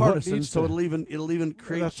be partisan, so it'll even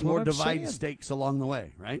create more divide stakes along the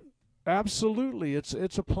way, right? Absolutely, it's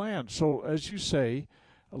a plan. So as you say,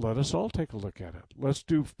 let us all take a look at it. Let's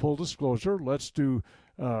do full disclosure. Let's do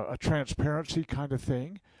a transparency kind of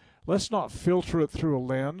thing. Let's not filter it through a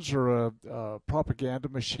lens or a propaganda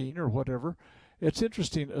machine or whatever. It's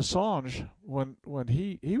interesting, Assange, when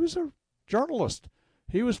he was a journalist,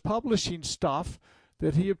 he was publishing stuff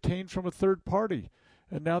that he obtained from a third party,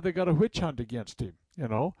 and now they got a witch hunt against him. You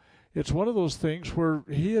know, it's one of those things where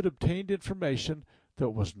he had obtained information that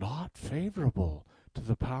was not favorable to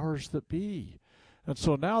the powers that be. And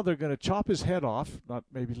so now they're going to chop his head off, not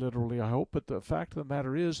maybe literally, I hope, but the fact of the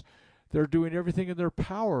matter is they're doing everything in their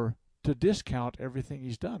power to discount everything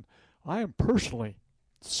he's done. I am personally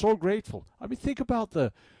so grateful. I mean, think about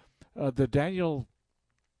the Daniel,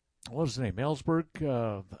 what was his name, Ellsberg,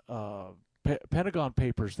 Pentagon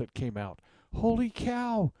Papers that came out. Holy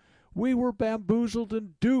cow, we were bamboozled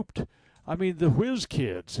and duped. I mean, the whiz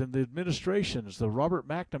kids and the administrations, the Robert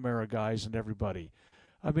McNamara guys and everybody.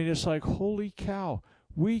 I mean, it's like, holy cow,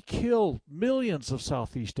 we kill millions of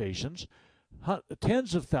Southeast Asians,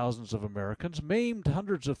 tens of thousands of Americans, maimed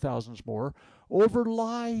hundreds of thousands more over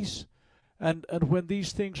lies. And when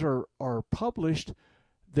these things are published,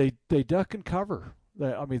 they duck and cover.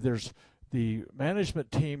 There's the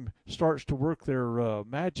management team starts to work their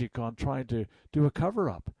magic on trying to do a cover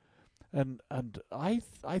up, and I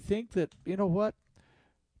think that, you know what,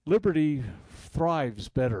 liberty thrives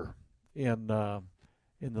better in the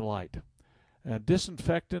light, and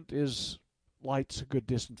light's a good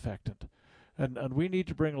disinfectant. And we need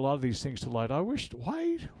to bring a lot of these things to light.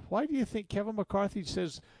 Why do you think Kevin McCarthy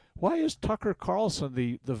says, why is Tucker Carlson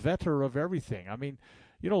the vetter of everything? I mean,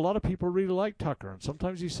 you know, a lot of people really like Tucker, and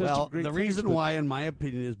sometimes he says some great things. Well, the reason why, in my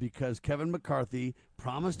opinion, is because Kevin McCarthy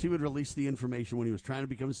promised he would release the information when he was trying to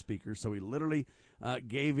become speaker, so he literally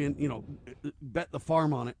gave in, bet the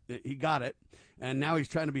farm on it. He got it, and now he's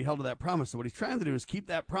trying to be held to that promise. So what he's trying to do is keep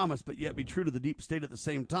that promise, but yet be true to the deep state at the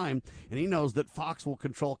same time, and he knows that Fox will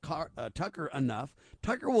control Tucker enough.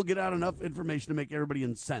 Tucker will get out enough information to make everybody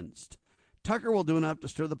incensed. Tucker will do enough to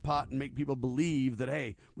stir the pot and make people believe that,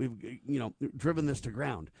 hey, we've, driven this to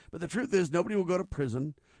ground. But the truth is, nobody will go to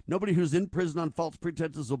prison. Nobody who's in prison on false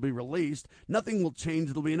pretenses will be released. Nothing will change.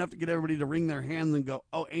 It'll be enough to get everybody to wring their hands and go,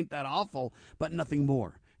 oh, ain't that awful, but nothing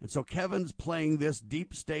more. And so Kevin's playing this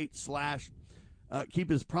deep state / keep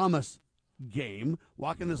his promise game,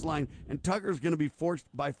 walking this line, and Tucker's going to be forced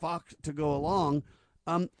by Fox to go along.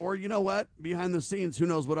 Or you know what? Behind the scenes, who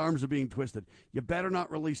knows what arms are being twisted. You better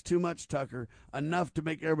not release too much, Tucker, enough to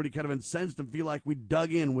make everybody kind of incensed and feel like we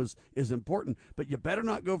dug in is important. But you better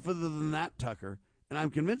not go further than that, Tucker. And I'm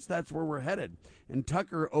convinced that's where we're headed. And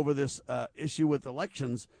Tucker, over this issue with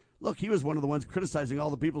elections, look, he was one of the ones criticizing all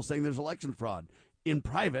the people saying there's election fraud in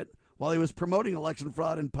private while he was promoting election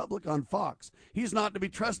fraud in public on Fox. He's not to be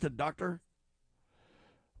trusted, Doctor.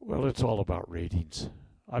 Well, it's all about ratings.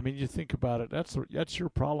 I mean, you think about it, that's your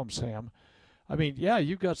problem, Sam. I mean, yeah,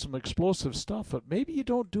 you've got some explosive stuff, but maybe you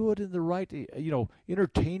don't do it in the right,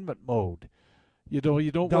 entertainment mode. You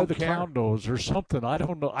don't wear the clown nose or something. I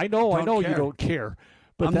don't know. I know you don't care.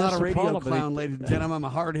 But I'm that's not a radio problem. clown, ladies and gentlemen. I'm a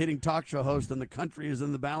hard-hitting talk show host, and the country is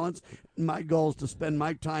in the balance. My goal is to spend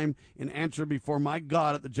my time in answer before my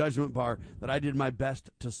God at the judgment bar that I did my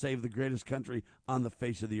best to save the greatest country on the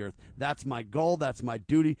face of the earth. That's my goal. That's my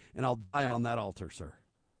duty, and I'll die on that altar, sir.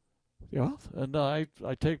 Yeah, and I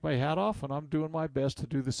take my hat off, and I'm doing my best to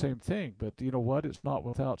do the same thing. But you know what? It's not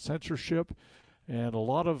without censorship and a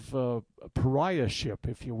lot of pariahship,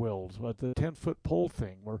 if you will, the 10-foot pole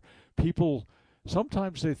thing, where people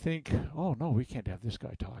sometimes they think, oh, no, we can't have this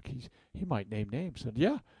guy talk. He might name names. And,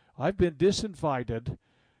 yeah, I've been disinvited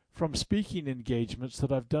from speaking engagements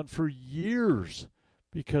that I've done for years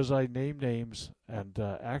because I name names and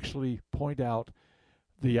actually point out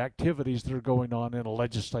the activities that are going on in a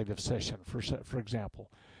legislative session, for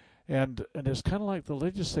example. And it's kind of like the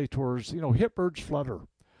legislators, hit birds flutter.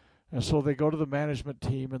 And so they go to the management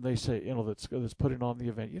team and they say, that's putting on the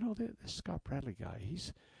event, this Scott Bradley guy,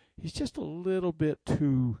 he's just a little bit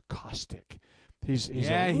too caustic. He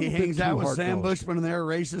hangs out with Sam Bushman, and they're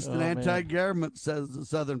racist and anti-government, says the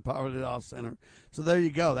Southern Poverty Law Center. So there you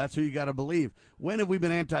go. That's who you got to believe. When have we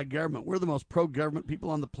been anti-government? We're the most pro-government people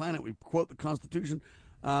on the planet. We quote the Constitution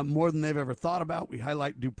more than they've ever thought about. We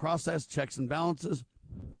highlight due process, checks and balances.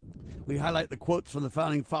 We highlight the quotes from the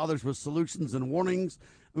Founding Fathers with solutions and warnings.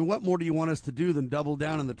 I mean, what more do you want us to do than double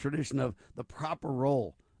down in the tradition of the proper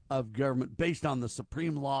role of government based on the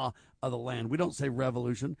supreme law of the land? We don't say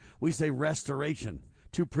revolution. We say restoration.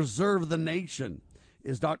 To preserve the nation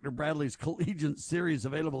is Dr. Bradley's collegiate series,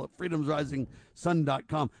 available at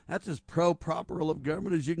freedomsrisingsun.com. That's as proper role of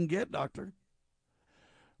government as you can get, Doctor.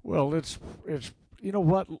 Well, it's you know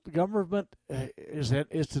what? Government is a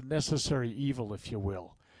necessary evil, if you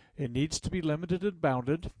will. It needs to be limited and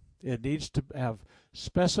bounded. It needs to have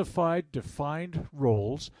specified, defined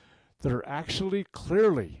roles that are actually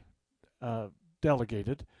clearly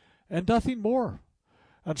delegated and nothing more.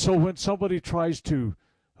 And so when somebody tries to,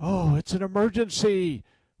 it's an emergency,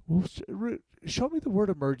 well, show me the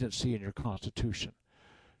word emergency in your Constitution.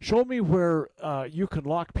 Show me where you can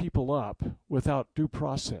lock people up without due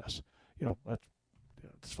process.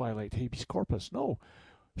 That's violate habeas corpus. No.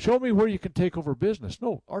 Show me where you can take over business.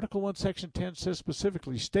 No. Article 1, Section 10 says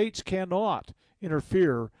specifically states cannot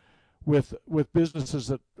interfere with businesses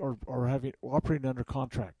that are operating under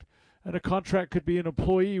contract. And a contract could be an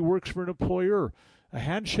employee who works for an employer. A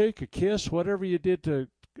handshake, a kiss, whatever you did to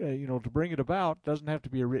bring it about, doesn't have to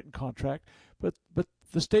be a written contract. But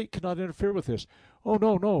the state cannot interfere with this. Oh,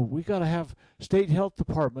 no, we got to have state health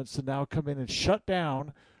departments that now come in and shut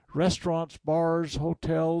down restaurants, bars,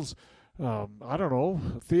 hotels,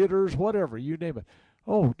 theaters, whatever, you name it.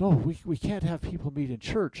 Oh, no, we can't have people meet in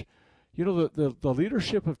church. The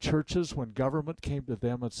leadership of churches, when government came to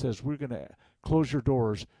them and says, we're going to close your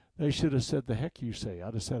doors, they should have said, the heck you say.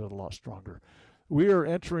 I'd have said it a lot stronger. We are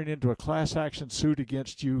entering into a class action suit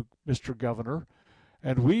against you, Mr. Governor,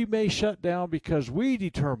 and we may shut down because we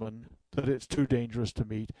determine that it's too dangerous to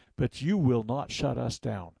meet, but you will not shut us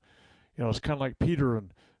down. It's kind of like Peter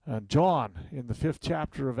and John in the 5th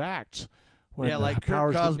chapter of Acts. Like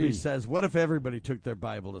Kurt Cosby says, what if everybody took their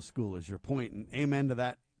Bible to school, is your point, and amen to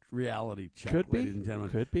that reality check, ladies and gentlemen.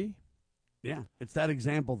 Could be. Yeah, it's that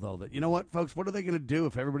example, though, that, you know what, folks, what are they going to do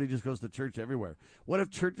if everybody just goes to church everywhere? What if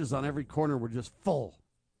churches on every corner were just full?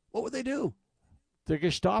 What would they do? The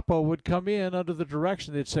Gestapo would come in under the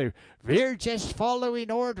direction. They'd say, we're just following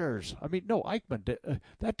orders. I mean, no, Eichmann,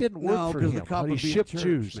 that didn't work for him. The cop he would shipped be church,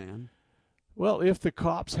 Jews. Man. Well, if the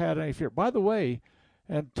cops had any fear. By the way,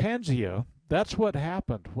 and Tanzania, that's what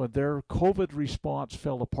happened when their COVID response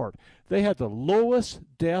fell apart. They had the lowest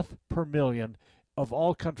death per million of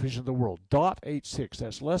all countries in the world, 0.86.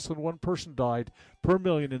 That's less than one person died per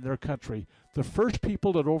million in their country. The first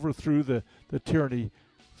people that overthrew the tyranny,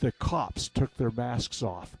 the cops took their masks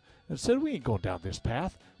off and said, we ain't going down this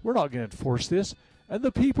path. We're not going to enforce this. And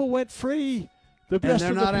the people went free. And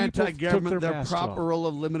they're not anti-government. They're proper role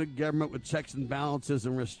of limited government with checks and balances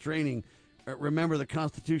and restraining. Remember, the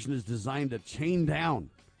Constitution is designed to chain down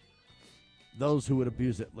those who would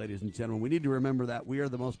abuse it, ladies and gentlemen. We need to remember that. We are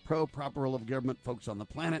the most proper role of government folks on the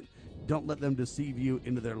planet. Don't let them deceive you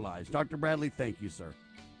into their lies. Dr. Bradley, thank you, sir.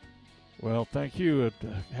 Well, thank you.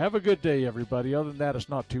 Have a good day, everybody. Other than that, it's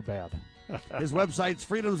not too bad. His website's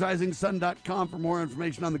freedomsrisingsun.com for more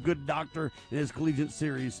information on the good doctor and his collegiate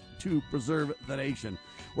series, To Preserve the Nation.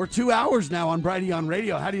 We're 2 hours now on Brighteon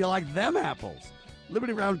Radio. How do you like them apples?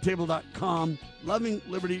 LibertyRoundtable.com,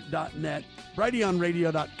 LovingLiberty.net,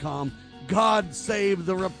 BrighteonRadio.com. God save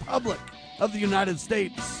the Republic of the United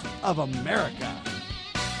States of America.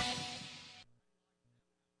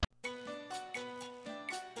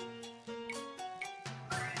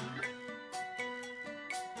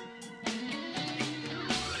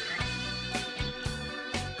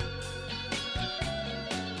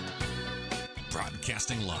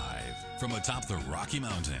 Broadcasting live from atop the Rocky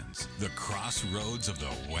Mountains, the crossroads of the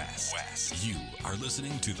West. You are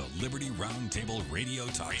listening to the Liberty Roundtable Radio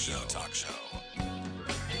Talk Show.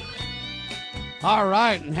 All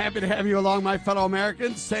right, and happy to have you along, my fellow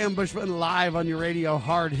Americans. Sam Bushman live on your radio,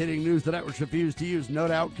 hard-hitting news the networks refuse to use. No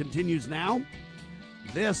Doubt continues now.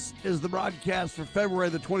 This is the broadcast for February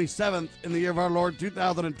the 27th in the year of our Lord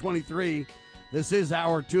 2023. This is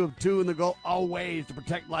hour 2 of 2, and the goal always to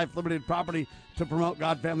protect life, liberty, and property, to promote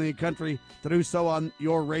God, family, and country, to do so on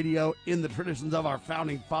your radio in the traditions of our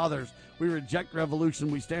founding fathers. We reject revolution.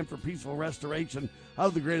 We stand for peaceful restoration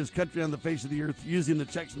of the greatest country on the face of the earth, using the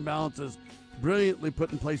checks and balances brilliantly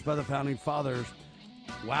put in place by the founding fathers.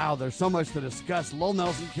 Wow, there's so much to discuss. Lowell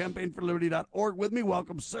Nelson, campaignforliberty.org with me.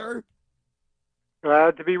 Welcome, sir.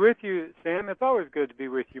 Glad to be with you, Sam. It's always good to be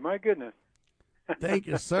with you. My goodness. Thank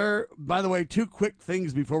you, sir. By the way, 2 quick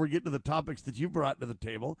things before we get to the topics that you brought to the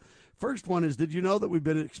table. First one is, did you know that we've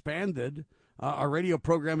been expanded? Our radio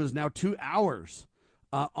program is now 2 hours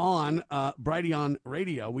on Brighteon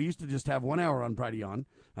Radio. We used to just have 1 hour on Brighteon,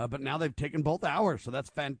 but now they've taken both hours. So that's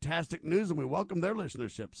fantastic news, and we welcome their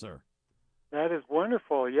listenership, sir. That is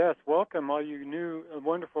wonderful. Yes, welcome all you new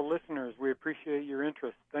wonderful listeners. We appreciate your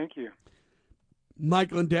interest. Thank you.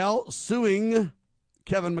 Mike Lindell suing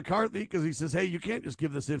Kevin McCarthy because he says, hey, you can't just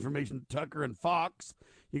give this information to Tucker and Fox.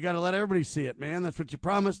 You got to let everybody see it, man. That's what you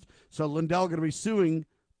promised. So Lindell going to be suing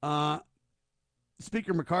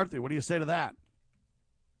Speaker McCarthy. What do you say to that?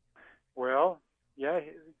 Well, yeah,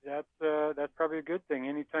 that's probably a good thing.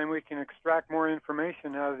 Anytime we can extract more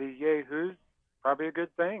information out of these yahoos, probably a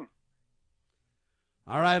good thing.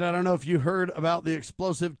 All right, I don't know if you heard about the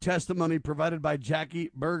explosive testimony provided by Jackie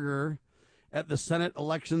Berger at the Senate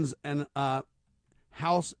Elections and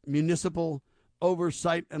House Municipal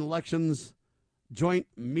Oversight and Elections joint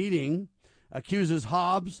meeting. Accuses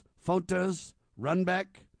Hobbs, Fontes, Runbeck,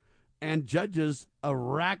 and judges of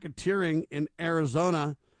racketeering in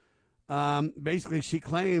Arizona. Basically, she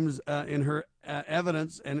claims in her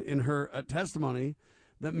evidence and in her testimony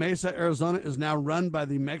that Mesa, Arizona is now run by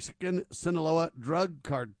the Mexican Sinaloa drug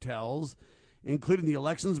cartels, including the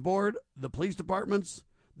elections board, the police departments,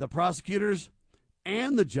 the prosecutors,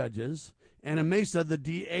 and the judges. And in Mesa, the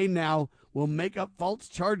DA now will make up false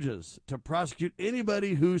charges to prosecute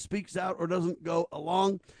anybody who speaks out or doesn't go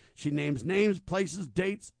along. She names names, places,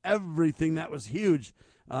 dates, everything. That was huge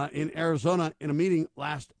in Arizona in a meeting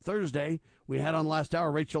last Thursday. We had on last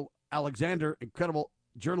hour Rachel Alexander, incredible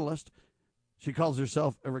journalist. She calls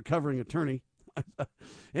herself a recovering attorney.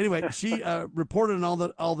 Anyway, she reported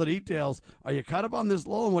on all the details. Are you caught up on this,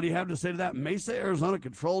 Lowell? And what do you have to say to that? Mesa, Arizona,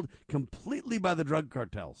 controlled completely by the drug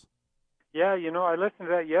cartels. Yeah, I listened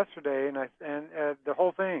to that yesterday, and the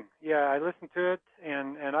whole thing. Yeah, I listened to it,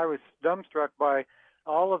 and I was dumbstruck by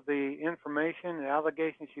all of the information and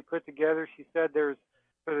allegations she put together. She said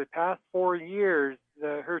for the past 4 years,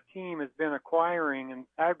 her team has been acquiring and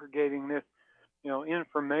aggregating this,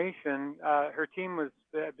 information. Her team was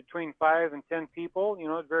between 5 and 10 people,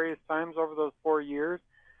 at various times over those 4 years.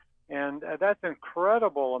 And that's an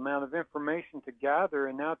incredible amount of information to gather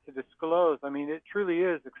and now to disclose. I mean, it truly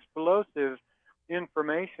is explosive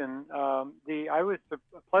information. I was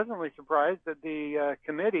pleasantly surprised that the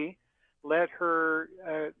committee let her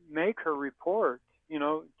make her report,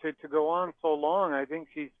 to go on so long. I think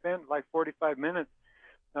she spent like 45 minutes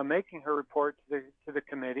making her report to the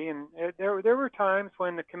committee. And there were times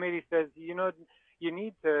when the committee says, you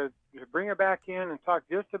need to bring her back in and talk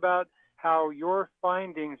just about how your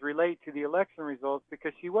findings relate to the election results,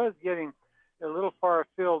 because she was getting a little far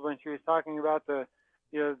afield when she was talking about the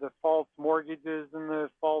false mortgages and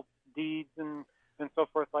the false deeds and so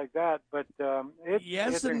forth like that. But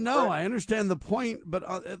yes and no. I understand the point, but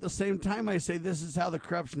at the same time, I say this is how the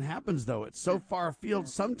corruption happens, though. It's so far afield,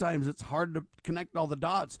 sometimes it's hard to connect all the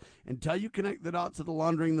dots. Until you connect the dots of the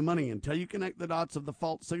laundering the money, until you connect the dots of the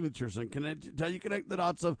false signatures, and until you connect the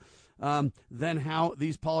dots of then how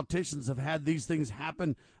these politicians have had these things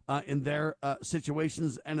happen in their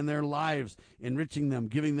situations and in their lives, enriching them,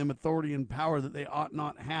 giving them authority and power that they ought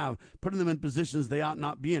not have, putting them in positions they ought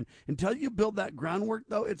not be in. Until you build that groundwork,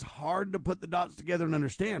 though, it's hard to put the dots together and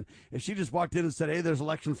understand. If she just walked in and said, hey, there's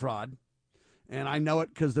election fraud, And I know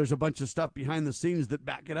it because there's a bunch of stuff behind the scenes that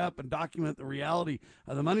back it up and document the reality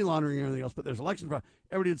of the money laundering and everything else. But there's election fraud.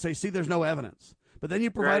 Everybody would say, see, there's no evidence. But then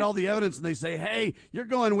you provide all the evidence and they say, hey, you're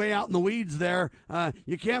going way out in the weeds there.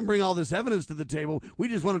 You can't bring all this evidence to the table. We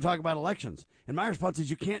just want to talk about elections. And my response is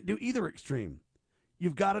you can't do either extreme.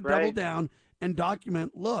 You've got to double down and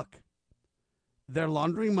document, look, they're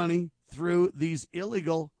laundering money through these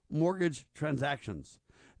illegal mortgage transactions.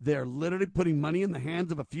 They're literally putting money in the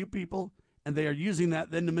hands of a few people, and they are using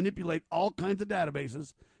that then to manipulate all kinds of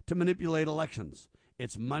databases to manipulate elections.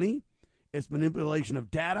 It's money, it's manipulation of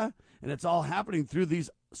data, and it's all happening through these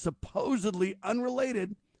supposedly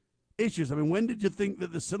unrelated issues. I mean, when did you think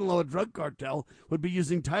that the Sinaloa drug cartel would be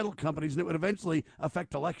using title companies and it would eventually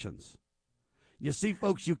affect elections? You see,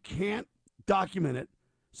 folks, you can't document it,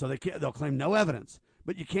 so they'll claim no evidence,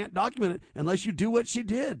 but you can't document it unless you do what she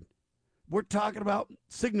did. We're talking about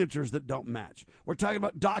signatures that don't match. We're talking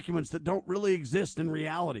about documents that don't really exist in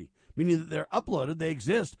reality, meaning that they're uploaded, they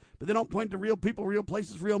exist, but they don't point to real people, real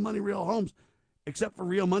places, real money, real homes, except for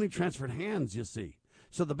real money transferred hands, you see.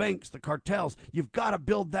 So the banks, the cartels, you've got to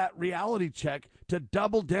build that reality check to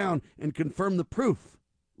double down and confirm the proof.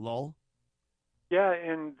 Lowell? Yeah,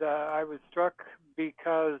 and I was struck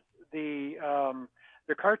because the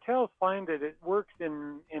cartels find that it works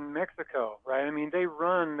in Mexico, right? I mean, they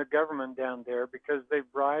run the government down there because they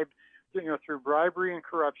bribed, through bribery and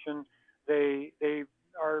corruption, they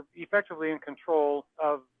are effectively in control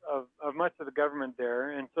of much of the government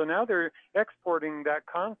there, and so now they're exporting that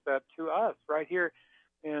concept to us right here,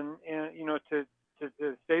 to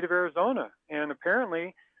the state of Arizona, and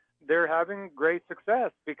apparently they're having great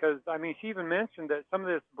success because, I mean, she even mentioned that some of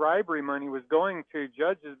this bribery money was going to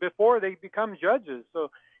judges before they become judges.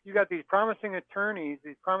 So you got these promising attorneys,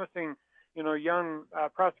 these promising, young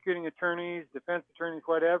prosecuting attorneys, defense attorneys,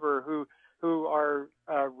 whatever, who are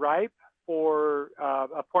ripe for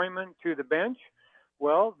appointment to the bench.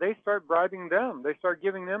 Well, they start bribing them. They start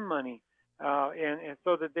giving them money, and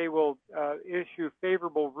so that they will issue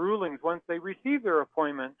favorable rulings once they receive their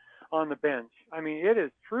appointment on the bench. I mean, it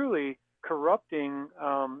is truly corrupting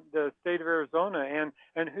the state of Arizona,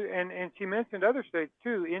 and she mentioned other states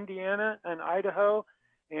too, Indiana and Idaho,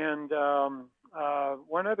 and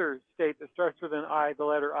one other state that starts with an I, the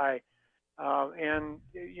letter I, and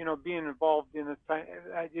being involved in this.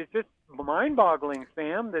 It's just mind-boggling,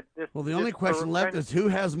 Sam. That this. Well, the only question left is who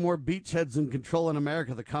has more beachheads in control in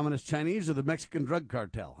America: the Communist Chinese or the Mexican drug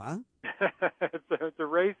cartel? Huh? It's a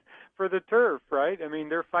race for the turf, right? I mean,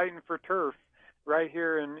 they're fighting for turf right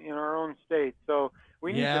here in our own state. So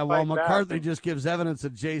we need to fight well, McCarthy back. just gives evidence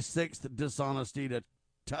of J6 dishonesty to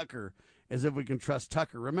Tucker, as if we can trust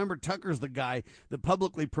Tucker. Remember, Tucker's the guy that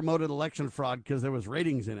publicly promoted election fraud because there was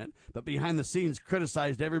ratings in it, but behind the scenes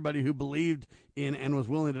criticized everybody who believed in and was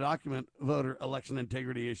willing to document voter election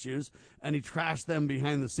integrity issues, and he trashed them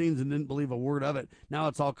behind the scenes and didn't believe a word of it. Now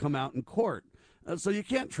it's all come out in court. So you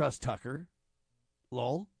can't trust Tucker.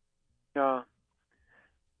 Lowell? No,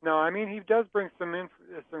 I mean, he does bring some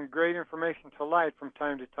great information to light from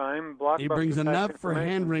time to time. He brings enough for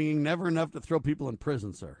hand-wringing, never enough to throw people in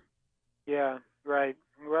prison, sir. Yeah, right.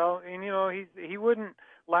 Well, and he wouldn't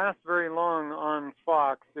last very long on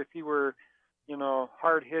Fox if he were,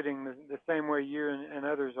 hard hitting the same way you and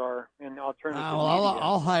others are in alternative media.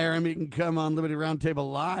 I'll hire him. He can come on Liberty Roundtable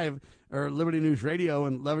Live or Liberty News Radio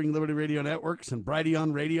and Loving Liberty Radio Networks and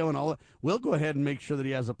Brighteon Radio and all that. We'll go ahead and make sure that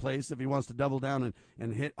he has a place if he wants to double down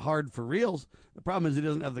and hit hard for reals. The problem is he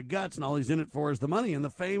doesn't have the guts, and all he's in it for is the money and the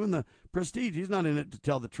fame and the prestige. He's not in it to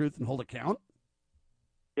tell the truth and hold account.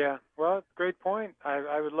 Yeah, well, it's a great point.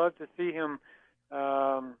 I would love to see him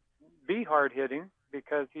be hard-hitting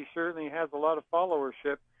because he certainly has a lot of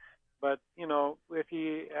followership. But, if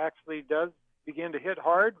he actually does begin to hit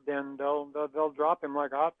hard, then they'll drop him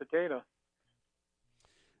like a hot potato.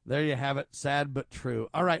 There you have it. Sad but true.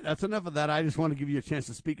 All right, that's enough of that. I just want to give you a chance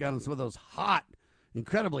to speak out on some of those hot,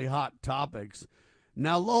 incredibly hot topics.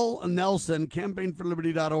 Now, Lowell Nelson,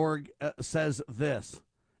 campaignforliberty.org, says this.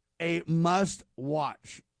 A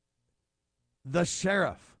must-watch. The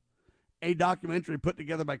Sheriff, a documentary put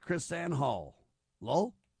together by Chris Sanhall.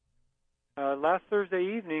 Lowell? Last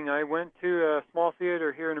Thursday evening, I went to a small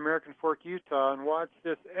theater here in American Fork, Utah, and watched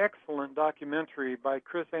this excellent documentary by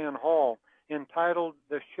Chris Ann Hall entitled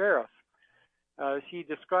The Sheriff. She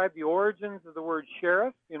described the origins of the word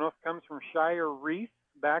sheriff. It comes from Shire Reef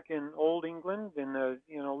back in Old England in the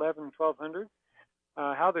 1200s.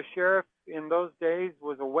 How the sheriff in those days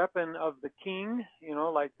was a weapon of the king,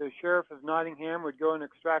 like the sheriff of Nottingham would go and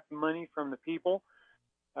extract money from the people.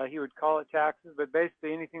 He would call it taxes, but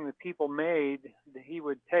basically anything the people made, he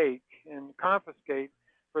would take and confiscate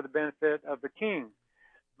for the benefit of the king.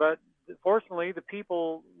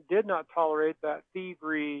 people did not tolerate that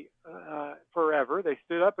thievery forever. They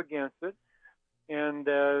stood up against it. And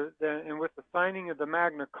with the signing of the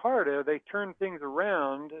Magna Carta, they turned things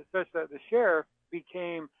around such that the sheriff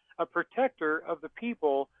became a protector of the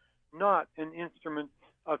people, not an instrument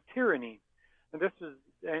of tyranny. And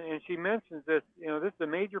and she mentions this, this is a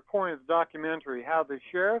major point of the documentary, how the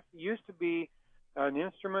sheriff used to be an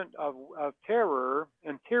instrument of terror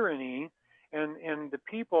and tyranny, and the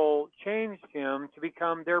people changed him to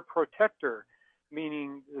become their protector,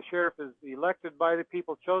 meaning the sheriff is elected by the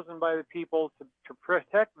people, chosen by the people to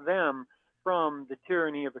protect them from the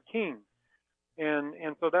tyranny of a king.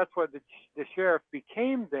 And so that's what the sheriff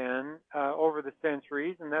became then over the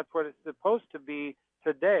centuries, and that's what it's supposed to be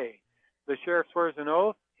today. The sheriff swears an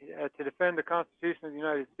oath to defend the Constitution of the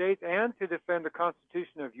United States and to defend the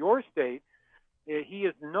Constitution of your state. He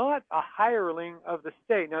is not a hireling of the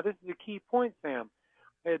state. Now, this is a key point, Sam.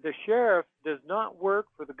 The sheriff does not work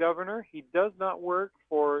for the governor. He does not work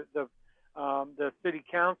for the city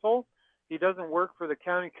council. He doesn't work for the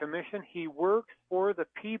county commission. He works for the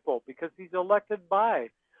people because he's elected by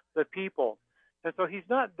the people. And so he's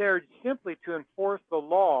not there simply to enforce the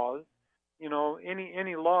laws,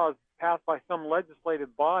 any laws passed by some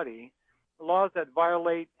legislative body, laws that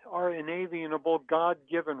violate our inalienable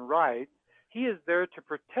God-given rights. He is there to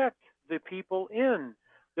protect the people in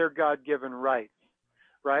their God-given rights,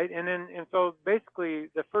 right? And so basically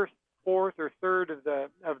the first fourth or third of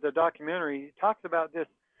the documentary talks about this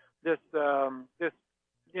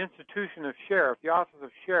institution of sheriff, the office of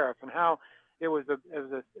sheriff, and how it was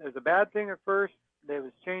a bad thing at first. It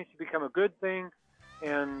was changed to become a good thing,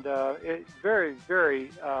 and it's very,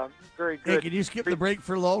 very, very good. Hey, can you skip the break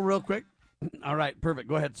for Lowell real quick? All right, perfect.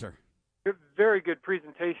 Go ahead, sir. Very good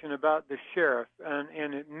presentation about the sheriff,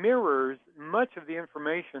 and it mirrors much of the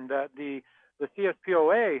information that the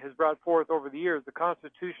CSPOA has brought forth over the years, the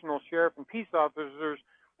Constitutional Sheriff and Peace Officers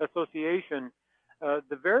Association.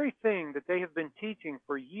 The very thing that they have been teaching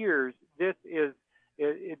for years, this is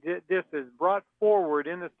brought forward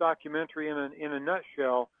in this documentary in a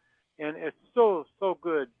nutshell, and it's so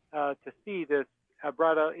good to see this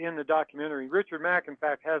brought out in the documentary. Richard Mack, in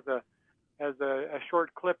fact, has a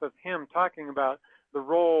short clip of him talking about the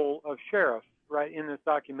role of sheriffs right in this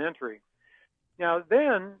documentary. Now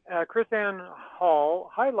then, Chris Ann Hall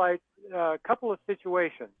highlights a couple of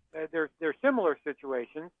situations. They're similar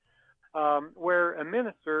situations where a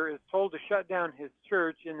minister is told to shut down his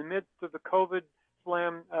church in the midst of the COVID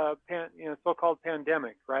so-called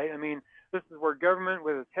pandemic, right? I mean, this is where government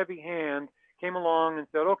with its heavy hand came along and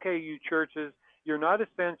said, okay, you churches, you're not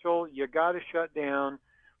essential, you got to shut down.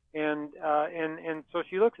 And so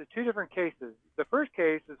she looks at two different cases. The first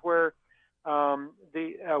case is where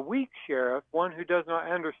the weak sheriff, one who does not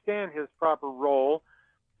understand his proper role,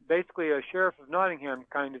 basically a sheriff of Nottingham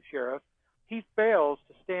kind of sheriff, he fails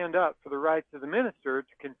to stand up for the rights of the minister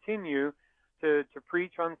to continue to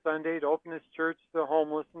preach on Sunday, to open his church to the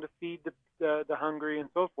homeless, and to feed the hungry, and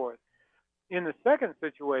so forth. In the second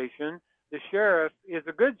situation, the sheriff is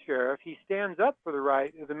a good sheriff. He stands up for the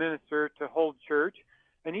right of the minister to hold church,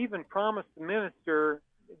 and even promised the minister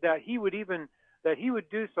that he would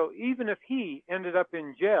do so even if he ended up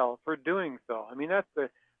in jail for doing so. I mean, that's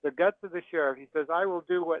the guts of the sheriff. He says, I will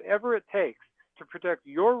do whatever it takes to protect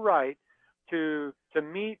your right to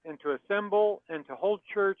meet and to assemble and to hold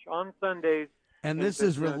church on Sundays. And this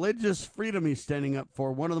is religious freedom he's standing up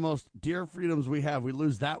for, one of the most dear freedoms we have. We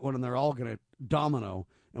lose that one, and they're all going to domino,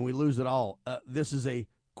 and we lose it all. This is a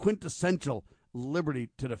quintessential liberty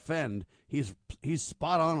to defend. He's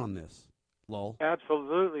spot on this, Lowell.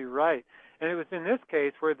 Absolutely right. And it was in this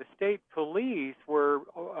case where the state police were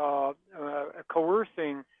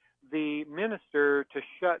coercing the minister to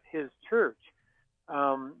shut his church.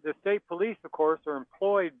 The state police, of course, are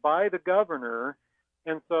employed by the governor,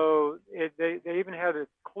 and so they even had a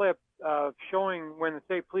clip showing when the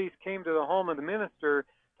state police came to the home of the minister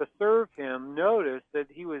to serve him. Notice that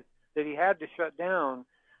he had to shut down.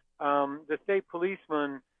 The state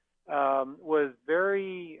policeman was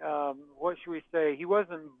very, what should we say? He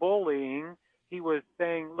wasn't bullying. He was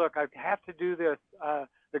saying, "Look, I have to do this.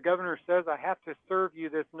 The governor says I have to serve you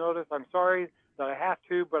this notice. I'm sorry that I have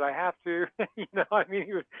to, but I have to." He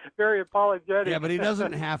was very apologetic. Yeah, but he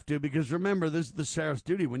doesn't have to, because remember, this is the sheriff's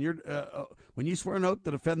duty. When you swear an oath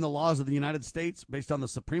to defend the laws of the United States based on the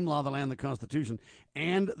supreme law of the land, the Constitution,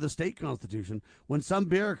 and the state constitution, when some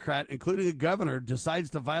bureaucrat, including a governor, decides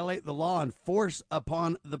to violate the law and force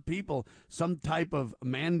upon the people some type of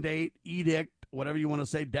mandate, edict, whatever you want to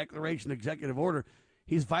say, declaration, executive order,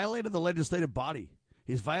 he's violated the legislative body.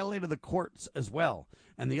 He's violated the courts as well.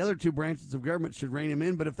 And the other two branches of government should rein him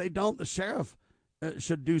in. But if they don't, the sheriff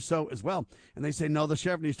should do so as well. And they say, no, the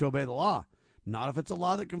sheriff needs to obey the law. Not if it's a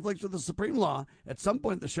law that conflicts with the supreme law. At some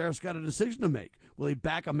point, the sheriff's got a decision to make. Will he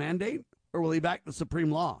back a mandate or will he back the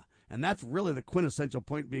supreme law? And that's really the quintessential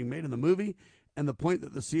point being made in the movie, and the point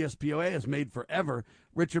that the CSPOA has made forever.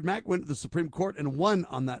 Richard Mack went to the Supreme Court and won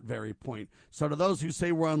on that very point. So to those who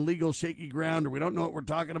say we're on legal shaky ground or we don't know what we're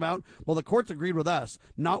talking about, well, the courts agreed with us,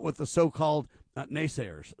 not with the so-called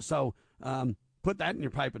naysayers. So put that in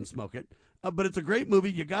your pipe and smoke it. But it's a great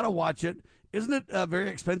movie. You got to watch it. Isn't it very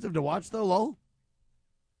expensive to watch, though, Lowell?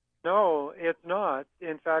 No, it's not.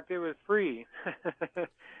 In fact, it was free.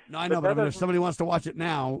 No, I know, but I mean, if somebody wants to watch it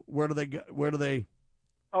now, where do they go? Where do they?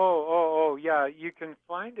 Oh, yeah. You can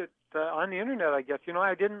find it on the internet, I guess. You know,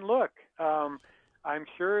 I didn't look. I'm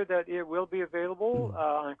sure that it will be available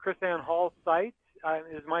on Chris Ann Hall's site,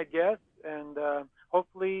 is my guess, and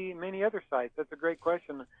hopefully many other sites. That's a great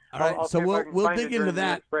question. All right, I'll so see if I can we'll find dig it into during the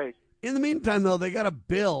that. next break. In the meantime, though, they got a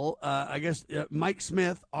bill. I guess Mike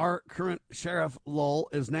Smith, our current sheriff, Lowell,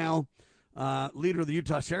 is now leader of the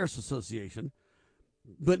Utah Sheriff's Association.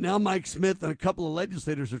 But now Mike Smith and a couple of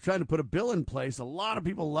legislators are trying to put a bill in place. A lot of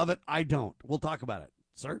people love it. I don't. We'll talk about it.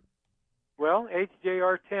 Sir? Well,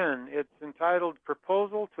 HJR 10, it's entitled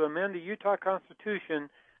Proposal to Amend the Utah Constitution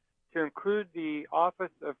to include the Office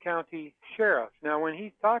of County Sheriff. Now, when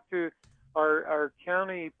he talked to our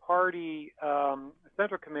county party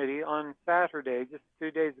Central Committee on Saturday, just 2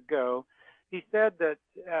 days ago, he said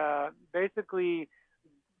that basically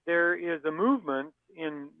there is a movement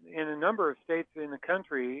in a number of states in the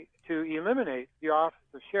country to eliminate the office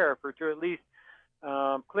of sheriff, or to at least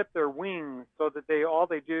clip their wings, so that all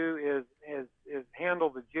they do is handle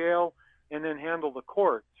the jail and then handle the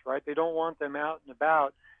courts. Right? They don't want them out and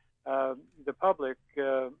about the public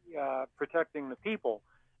protecting the people.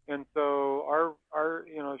 And so our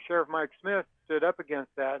Sheriff Mike Smith stood up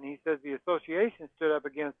against that, and he says the association stood up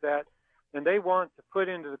against that, and they want to put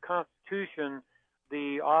into the Constitution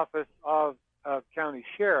the office of county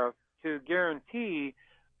sheriff to guarantee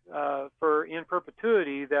for in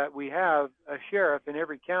perpetuity that we have a sheriff in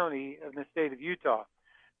every county in the state of Utah.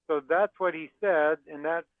 So that's what he said, and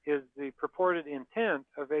that is the purported intent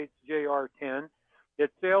of HJR 10.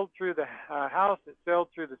 It sailed through the House, it sailed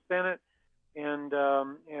through the Senate, and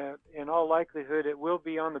in all likelihood it will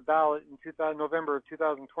be on the ballot in November of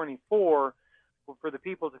 2024 for the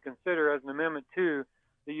people to consider as an amendment to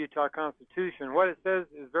the Utah Constitution. What it says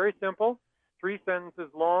is very simple, 3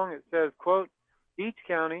 sentences long. It says, quote, each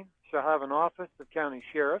county shall have an office of county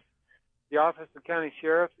sheriff. The office of county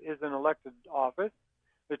sheriff is an elected office.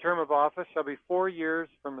 The term of office shall be 4 years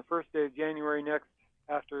from the first day of January next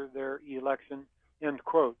after their election, end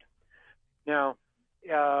quote. Now,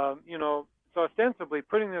 so ostensibly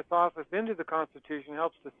putting this office into the Constitution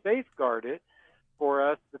helps to safeguard it for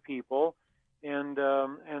us, the people. And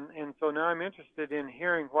so now I'm interested in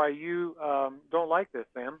hearing why you don't like this,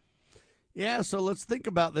 Sam. Yeah, so let's think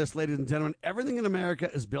about this, ladies and gentlemen. Everything in America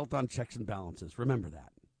is built on checks and balances. Remember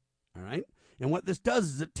that, all right? And what this does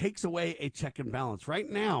is it takes away a check and balance. Right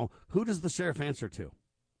now, who does the sheriff answer to?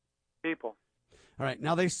 People. All right,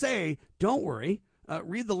 now they say, don't worry,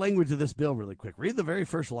 read the language of this bill really quick. Read the very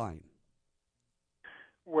first line.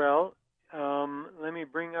 Well, let me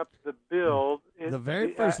bring up the bill. The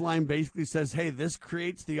very first line basically says, hey, this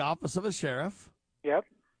creates the office of a sheriff. Yep.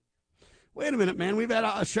 Wait a minute, man. We've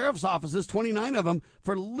had sheriff's offices, 29 of them,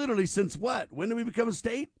 for literally since what? When did we become a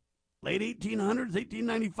state? Late 1800s,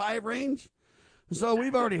 1895 range? So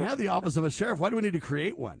we've already had the office of a sheriff. Why do we need to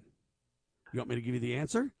create one? You want me to give you the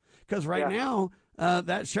answer? Because right now,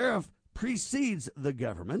 that sheriff precedes the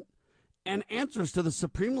government and answers to the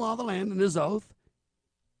supreme law of the land in his oath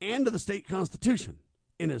and to the state constitution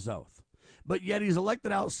in his oath. But yet he's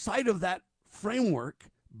elected outside of that framework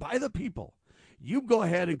by the people. You go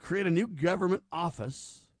ahead and create a new government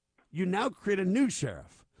office. You now create a new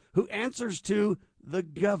sheriff who answers to the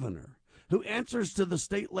governor, who answers to the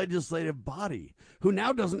state legislative body, who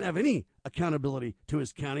now doesn't have any accountability to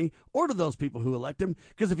his county or to those people who elect him.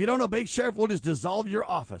 Because if you don't obey, sheriff, we'll just dissolve your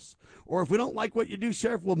office. Or if we don't like what you do,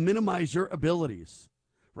 sheriff, we'll minimize your abilities.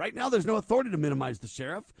 Right now, there's no authority to minimize the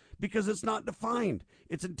sheriff because it's not defined.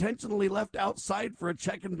 It's intentionally left outside for a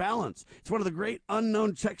check and balance. It's one of the great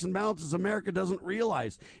unknown checks and balances America doesn't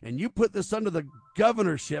realize. And you put this under the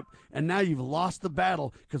governorship, and now you've lost the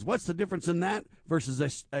battle. Because what's the difference in that versus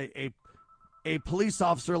a police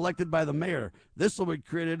officer elected by the mayor? This will be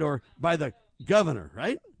created or by the governor,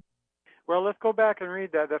 right? Well, let's go back and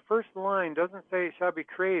read that. The first line doesn't say it shall be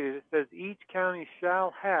created. It says each county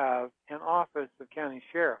shall have an office of county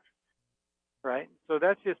sheriff, right? So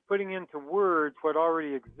that's just putting into words what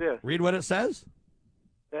already exists. Read what it says.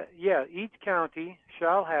 each county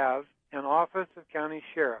shall have an office of county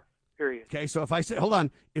sheriff, period. Okay, so if I say, hold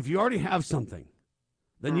on, if you already have something,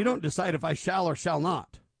 then you don't decide if I shall or shall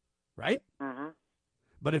not, right? Mm-hmm.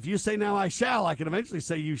 But if you say now I shall, I can eventually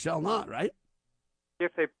say you shall not, right?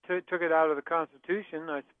 If they took it out of the Constitution,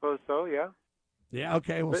 I suppose so, yeah. Yeah,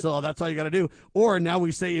 okay, well, so that's all you got to do. Or now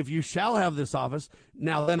we say if you shall have this office,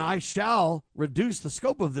 now then I shall reduce the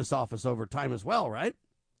scope of this office over time as well, right?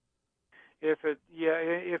 If it's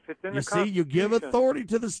in the Constitution. You see, you give authority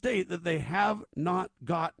to the state that they have not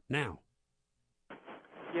got now.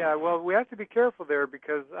 Yeah, well, we have to be careful there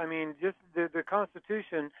because, I mean, just the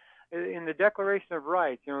Constitution, in the Declaration of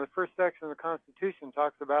Rights, the first section of the Constitution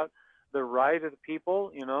talks about the right of the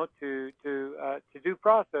people, to due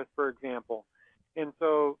process, for example. And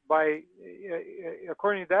so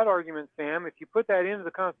according to that argument, Sam, if you put that into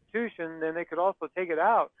the Constitution, then they could also take it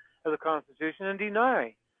out of the Constitution and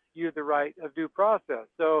deny you the right of due process.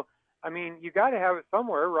 So, I mean, you got to have it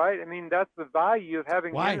somewhere, right? I mean, that's the value of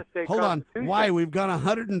having in the state Constitution. Hold on. Why? We've gone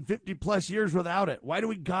 150 plus years without it. Why do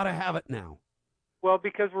we got to have it now? Well,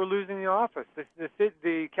 because we're losing the office.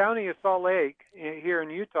 The county of Salt Lake here in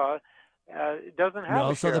Utah doesn't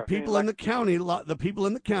have a sheriff. So the people in the county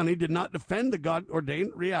did not defend the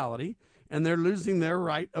God-ordained reality, and they're losing their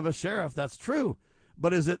right of a sheriff. That's true.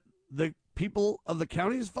 But is it the people of the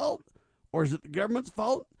county's fault, or is it the government's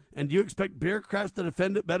fault? And do you expect bureaucrats to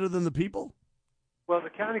defend it better than the people? Well, the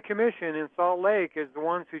county commission in Salt Lake is the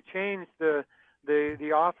ones who changed the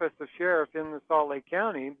office of sheriff in the Salt Lake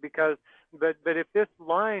County because, but if this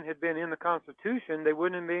line had been in the Constitution, they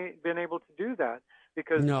wouldn't have been able to do that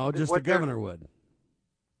because just the governor would.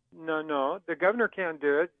 No, the governor can't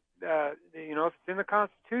do it. If it's in the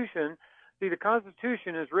Constitution. See, the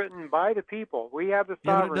Constitution is written by the people. We have the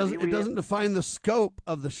sovereignty. It doesn't define the scope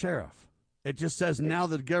of the sheriff. It just says now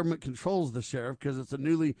the government controls the sheriff because it's a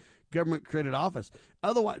newly government-created office.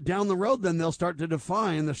 Otherwise, down the road, then they'll start to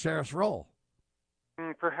define the sheriff's role.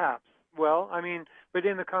 Perhaps. Well, I mean, but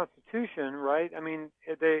in the Constitution, right? I mean,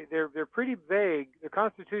 they're pretty vague. The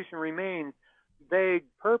Constitution remains vague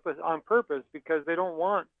on purpose because they don't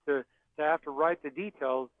want to have to write the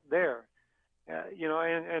details there.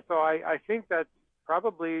 And so I think that's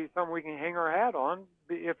probably something we can hang our hat on.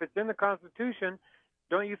 If it's in the Constitution,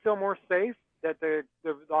 don't you feel more safe that the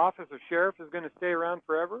office of sheriff is going to stay around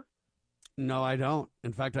forever? No, I don't.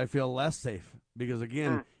 In fact, I feel less safe because,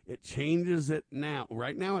 again, it changes it now.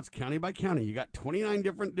 Right now, it's county by county. You got 29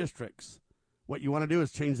 different districts. What you want to do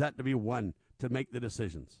is change that to be one to make the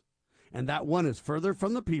decisions. And that one is further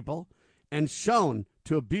from the people and shown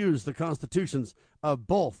to abuse the constitutions of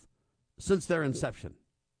both since their inception.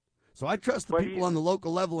 So I trust the people on the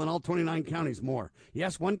local level in all 29 counties more.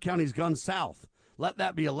 Yes, one county's gone south. Let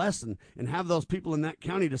that be a lesson and have those people in that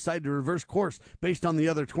county decide to reverse course based on the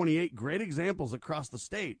other 28 great examples across the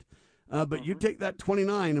state. But you take that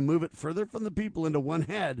 29 and move it further from the people into one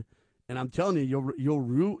head, and I'm telling you,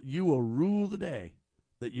 you will rule the day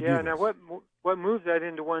that you do. Yeah. Now, what moves that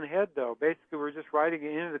into one head, though? Basically, we're just writing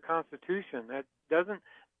it into the Constitution. That doesn't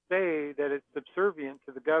say that it's subservient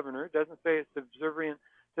to the governor. It doesn't say it's subservient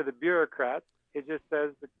to the bureaucrats. It just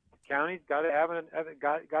says the county's got to have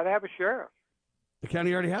a sheriff. The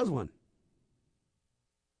county already has one.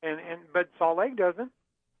 But Salt Lake doesn't.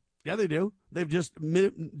 Yeah, they do. They've just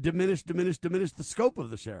diminished the scope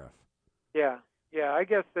of the sheriff. Yeah. I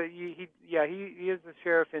guess that he is the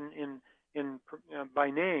sheriff in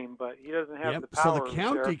by name, but he doesn't have the power. So the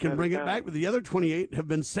county can bring it back, but the other 28 have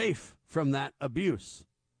been safe from that abuse.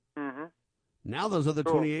 Mm-hmm. Now those other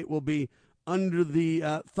 28 will be under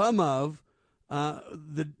the thumb of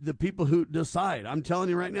the people who decide. I'm telling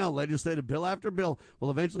you right now, legislative bill after bill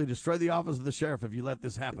will eventually destroy the office of the sheriff if you let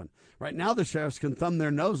this happen. Right now, the sheriffs can thumb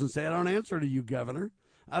their nose and say, I don't answer to you, governor.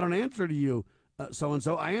 I don't answer to you,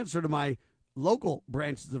 so-and-so. I answer to my local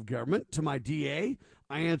branches of government, to my DA.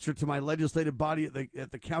 I answer to my legislative body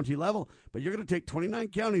at the county level. But you're going to take 29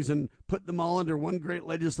 counties and put them all under one great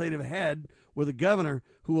legislative head with a governor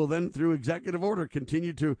who will then, through executive order,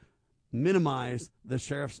 continue to minimize the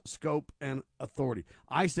sheriff's scope and authority.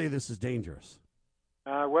 I say this is dangerous.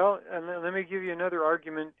 Well, let me give you another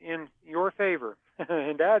argument in your favor,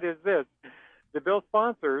 and that is this. The bill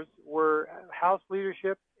sponsors were House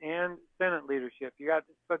leadership and Senate leadership. You got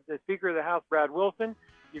the Speaker of the House, Brad Wilson.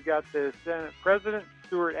 You've got the Senate President,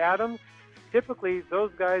 Stuart Adams. Typically,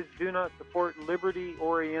 those guys do not support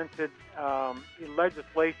liberty-oriented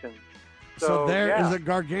legislation. So there is a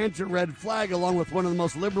gargantuan red flag along with one of the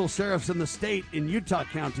most liberal sheriffs in the state in Utah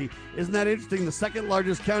County. Isn't that interesting? The second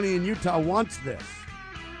largest county in Utah wants this.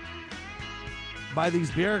 By these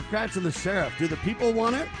bureaucrats and the sheriff. Do the people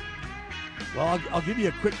want it? Well, I'll give you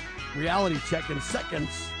a quick reality check in seconds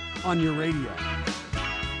on your radio.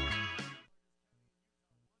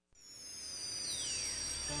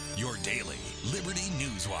 Your daily Liberty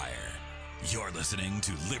News Wire. You're listening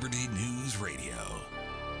to Liberty News Radio.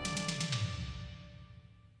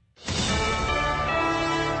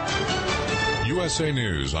 USA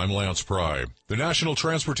News, I'm Lance Pry. The National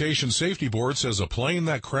Transportation Safety Board says a plane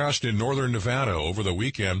that crashed in northern Nevada over the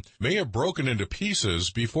weekend may have broken into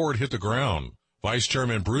pieces before it hit the ground. Vice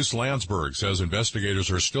Chairman Bruce Landsberg says investigators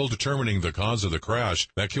are still determining the cause of the crash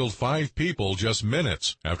that killed 5 people just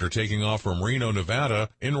minutes after taking off from Reno, Nevada,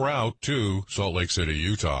 en route to Salt Lake City,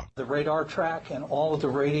 Utah. The radar track and all of the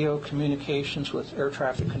radio communications with air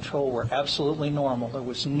traffic control were absolutely normal. There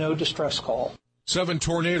was no distress call. 7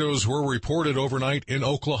 tornadoes were reported overnight in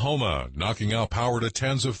Oklahoma, knocking out power to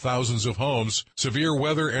tens of thousands of homes. Severe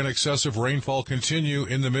weather and excessive rainfall continue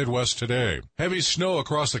in the Midwest today. Heavy snow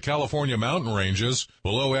across the California mountain ranges,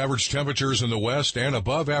 below average temperatures in the west and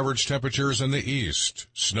above average temperatures in the east.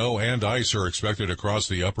 Snow and ice are expected across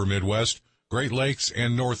the upper Midwest, Great Lakes,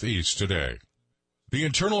 and Northeast today. The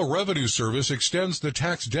Internal Revenue Service extends the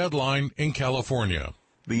tax deadline in California.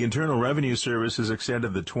 The Internal Revenue Service has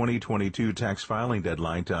extended the 2022 tax filing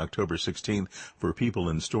deadline to October 16th for people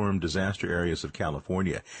in storm disaster areas of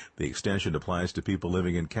California. The extension applies to people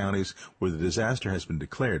living in counties where the disaster has been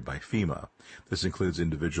declared by FEMA. This includes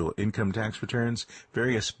individual income tax returns,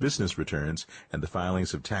 various business returns, and the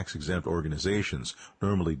filings of tax-exempt organizations,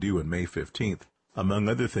 normally due on May 15th. Among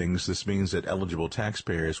other things, this means that eligible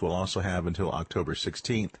taxpayers will also have until October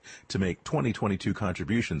 16th to make 2022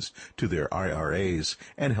 contributions to their IRAs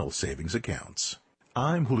and health savings accounts.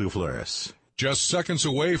 I'm Julio Flores. Just seconds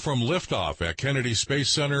away from liftoff at Kennedy Space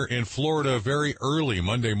Center in Florida very early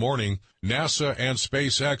Monday morning, NASA and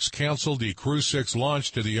SpaceX canceled the Crew 6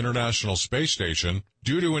 launch to the International Space Station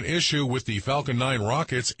due to an issue with the Falcon 9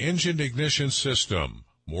 rocket's engine ignition system.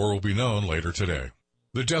 More will be known later today.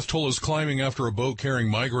 The death toll is climbing after a boat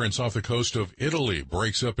carrying migrants off the coast of Italy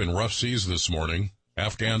breaks up in rough seas this morning.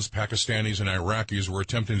 Afghans, Pakistanis, and Iraqis were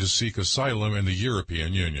attempting to seek asylum in the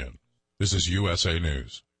European Union. This is USA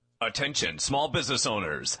News. Attention, small business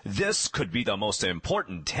owners. This could be the most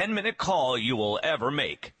important 10-minute call you will ever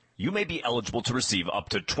make. You may be eligible to receive up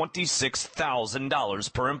to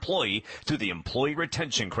 $26,000 per employee through the Employee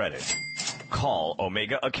Retention Credit. Call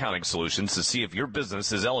Omega Accounting Solutions to see if your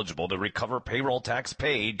business is eligible to recover payroll tax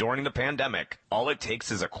paid during the pandemic. All it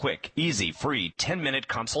takes is a quick, easy, free 10-minute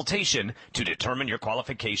consultation to determine your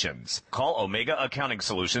qualifications. Call Omega Accounting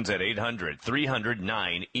Solutions at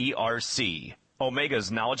 800-300-9ERC.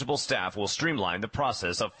 Omega's knowledgeable staff will streamline the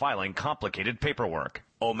process of filing complicated paperwork.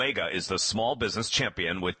 Omega is the small business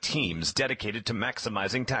champion with teams dedicated to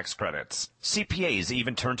maximizing tax credits. CPAs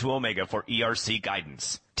even turn to Omega for ERC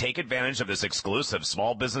guidance. Take advantage of this exclusive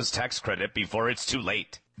small business tax credit before it's too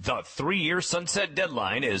late. The 3-year sunset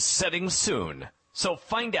deadline is setting soon. So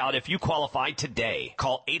find out if you qualify today.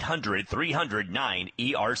 Call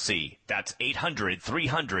 800-300-9ERC. That's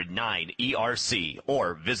 800-300-9ERC.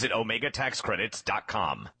 Or visit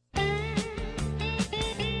OmegaTaxCredits.com.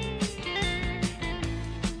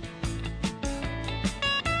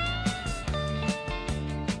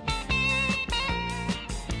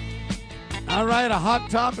 All right, a hot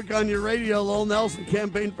topic on your radio, Lowell Nelson,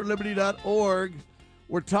 campaignforliberty.org.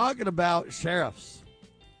 We're talking about sheriffs.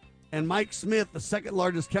 And Mike Smith, the second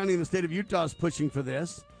largest county in the state of Utah, is pushing for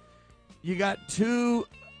this. You got two,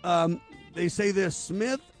 they say this,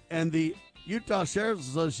 Smith and the Utah Sheriff's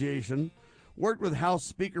Association worked with House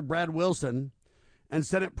Speaker Brad Wilson and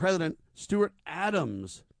Senate President Stuart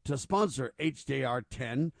Adams to sponsor HJR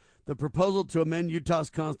 10, the proposal to amend Utah's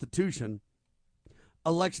Constitution,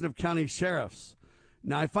 election of county sheriffs.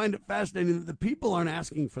 Now, I find it fascinating that the people aren't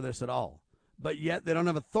asking for this at all, but yet they don't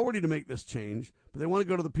have authority to make this change, but they want to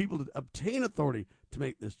go to the people to obtain authority to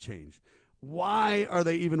make this change. Why are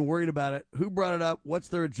they even worried about it? Who brought it up? What's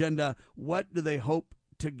their agenda? What do they hope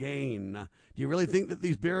to gain? Do you really think that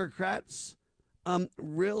these bureaucrats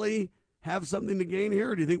really have something to gain here,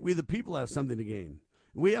 or do you think we the people have something to gain?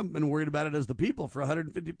 We haven't been worried about it as the people for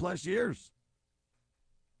 150 plus years.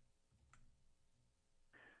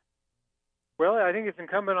 Well, I think it's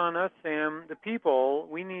incumbent on us, Sam, the people.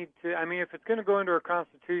 We need to, I mean, if it's going to go into our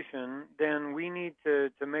Constitution, then we need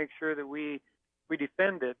to make sure that we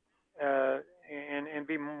defend it and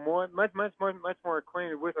be much more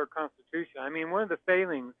acquainted with our Constitution. I mean, one of the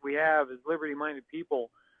failings we have as liberty-minded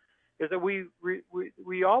people is that we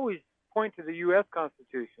always point to the U.S.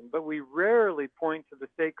 Constitution, but we rarely point to the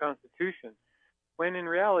state constitution. When in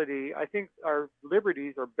reality, I think our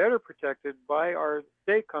liberties are better protected by our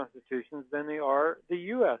state constitutions than they are the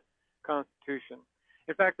U.S. Constitution.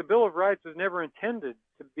 In fact, the Bill of Rights was never intended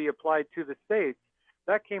to be applied to the states.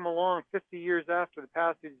 That came along 50 years after the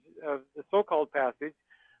passage of the so-called passage,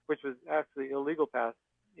 which was actually illegally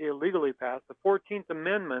passed, the 14th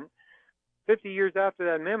Amendment. 50 years after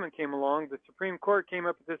that amendment came along, the Supreme Court came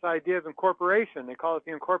up with this idea of incorporation. They call it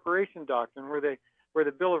the incorporation doctrine, where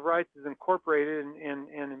the Bill of Rights is incorporated and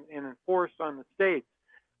enforced on the states.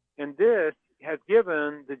 And this has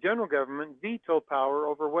given the general government veto power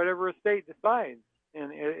over whatever a state decides.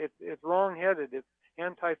 And it's wrong-headed. It's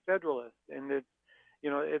anti-federalist, and it's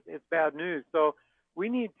bad news. So we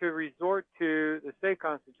need to resort to the state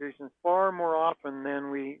constitutions far more often than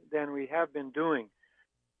we have been doing.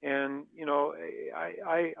 And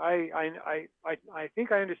I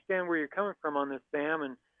think I understand where you're coming from on this,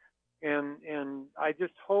 Sam, and I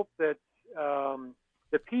just hope that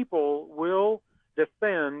the people will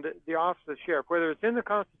defend the office of sheriff, whether it's in the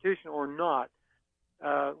Constitution or not.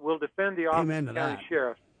 Will defend the office of county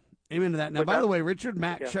sheriff. Amen to that. Now, by the way, Richard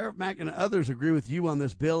Mack, Sheriff Mack, and others agree with you on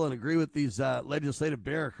this bill and agree with these legislative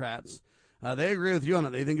bureaucrats. They agree with you on it.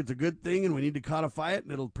 They think it's a good thing, and we need to codify it,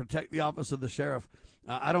 and it'll protect the office of the sheriff.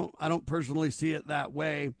 I don't personally see it that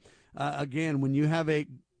way. Again, when you have a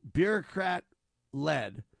bureaucrat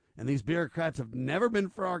led, and these bureaucrats have never been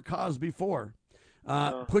for our cause before,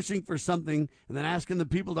 pushing for something and then asking the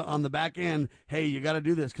people on the back end, hey, you got to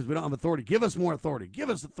do this because we don't have authority. Give us more authority. Give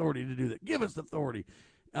us authority to do that. Give us authority.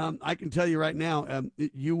 I can tell you right now,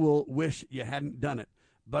 you will wish you hadn't done it.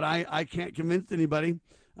 But I can't convince anybody.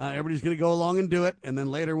 Everybody's going to go along and do it, and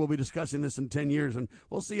then later we'll be discussing this in 10 years, and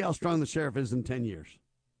we'll see how strong the sheriff is in 10 years.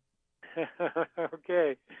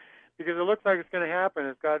 Okay. Because it looks like it's going to happen.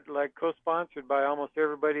 It's got co-sponsored by almost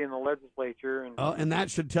everybody in the legislature. And that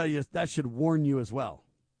should tell you, that should warn you as well.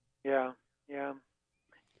 Yeah. You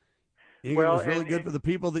think it was really good for the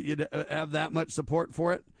people that you have that much support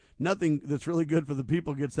for it? Nothing that's really good for the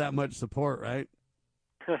people gets that much support, right?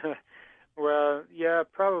 Well, yeah,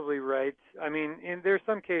 probably right. I mean, there's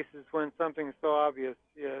some cases when something is so obvious,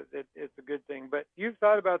 it's a good thing. But you've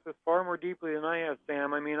thought about this far more deeply than I have,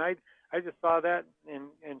 Sam. I mean, I just saw that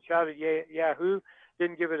and shouted Yahoo,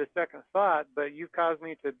 didn't give it a second thought, but you've caused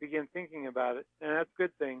me to begin thinking about it, and that's a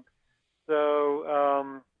good thing.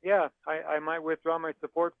 So, I might withdraw my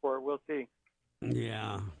support for it. We'll see.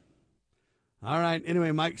 Yeah. All right.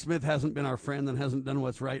 Anyway, Mike Smith hasn't been our friend and hasn't done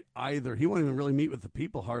what's right either. He won't even really meet with the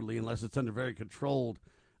people hardly unless it's under very controlled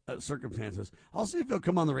circumstances. I'll see if he'll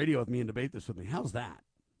come on the radio with me and debate this with me. How's that?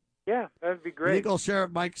 Yeah, that would be great. You think old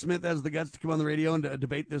Sheriff Mike Smith has the guts to come on the radio and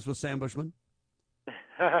debate this with Sam Bushman?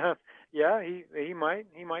 Yeah, he might.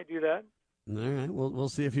 He might do that. All right. We'll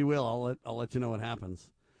see if he will. I'll let you know what happens.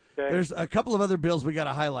 Okay. There's a couple of other bills we got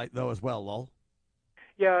to highlight, though, as well, Lowell.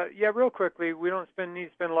 Yeah, real quickly, we don't need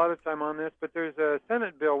to spend a lot of time on this, but there's a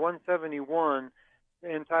Senate Bill 171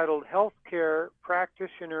 entitled Healthcare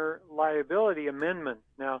Practitioner Liability Amendment.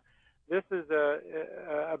 Now, this is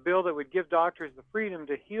a bill that would give doctors the freedom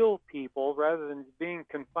to heal people rather than being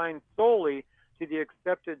confined solely to the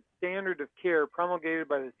accepted standard of care promulgated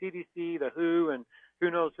by the CDC, the WHO, and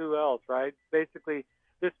who knows who else, right? Basically,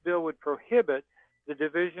 this bill would prohibit the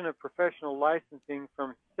Division of Professional Licensing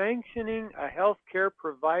from sanctioning a healthcare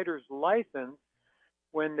provider's license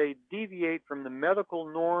when they deviate from the medical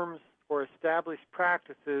norms or established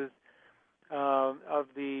practices of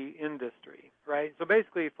the industry, right? So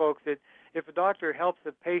basically, folks, if a doctor helps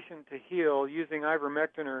a patient to heal using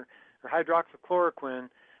ivermectin or hydroxychloroquine,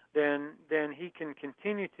 then he can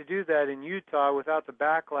continue to do that in Utah without the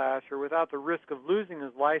backlash or without the risk of losing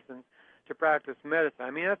his license to practice medicine.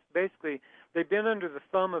 I mean, that's basically, they've been under the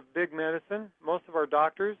thumb of big medicine, most of our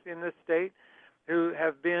doctors in this state, who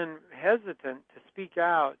have been hesitant to speak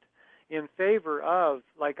out in favor of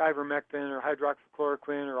like ivermectin or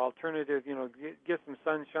hydroxychloroquine or alternative, get some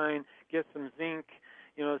sunshine, get some zinc,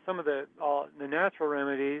 some of the natural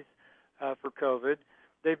remedies for COVID.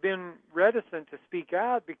 They've been reticent to speak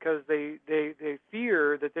out because they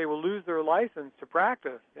fear that they will lose their license to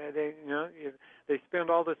practice. They spend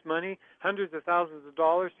all this money, hundreds of thousands of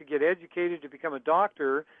dollars to get educated to become a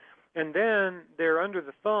doctor, and then they're under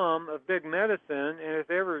the thumb of big medicine. And if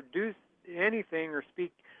they ever do anything or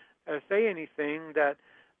say anything that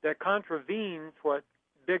contravenes what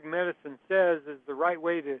big medicine says is the right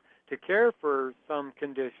way to care for some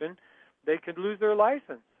condition, they could lose their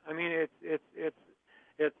license. I mean,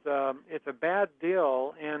 it's a bad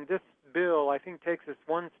deal, and this bill, I think, takes us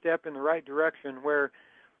one step in the right direction where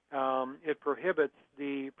it prohibits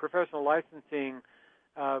the professional licensing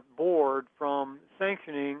board from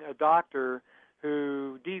sanctioning a doctor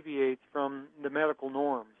who deviates from the medical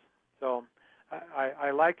norms. So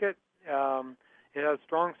I like it. It has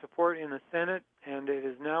strong support in the Senate, and it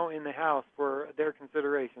is now in the House for their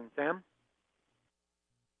consideration. Sam?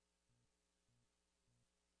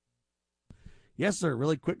 Yes, sir.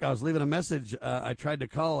 Really quick, I was leaving a message. I tried to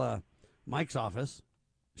call Mike's office,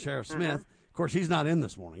 Sheriff Smith. Of course, he's not in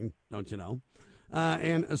this morning, don't you know?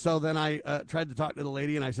 And so then I tried to talk to the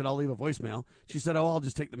lady, and I said, I'll leave a voicemail. She said, oh, I'll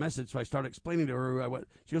just take the message. So I started explaining to her who I was.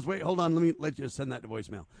 She goes, wait, hold on. Let you send that to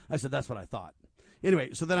voicemail. I said, that's what I thought.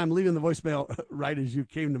 Anyway, so then I'm leaving the voicemail right as you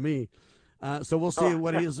came to me. So we'll see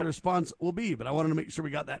what his response will be. But I wanted to make sure we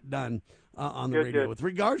got that done on the radio. Good. With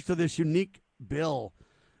regards to this unique bill,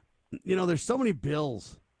 you know, there's so many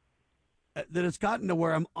bills that it's gotten to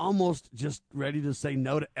where I'm almost just ready to say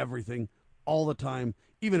no to everything all the time,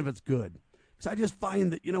 even if it's good. Because I just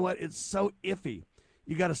find that, you know what, it's so iffy.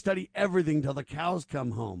 You got to study everything till the cows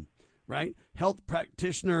come home, right? Health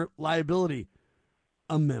practitioner liability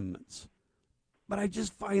amendments. But I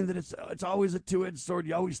just find that it's always a two-edged sword.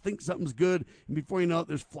 You always think something's good, and before you know it,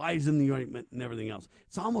 there's flies in the ointment and everything else.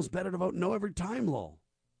 It's almost better to vote no every time, Lowell.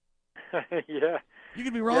 Yeah. You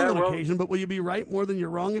could be wrong on occasion, but will you be right more than you're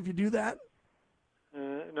wrong if you do that?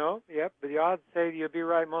 No, yep. But the odds say you'll be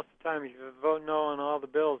right most of the time if you vote no on all the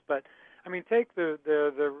bills. But I mean, take the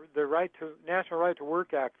National Right to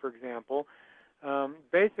Work Act, for example.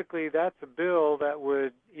 Basically, that's a bill that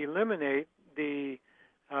would eliminate the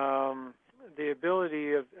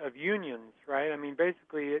ability of unions, right? I mean,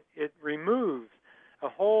 basically, it removes a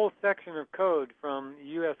whole section of code from the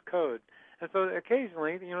U.S. Code. And so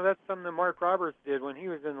occasionally, you know, that's something that Mark Roberts did when he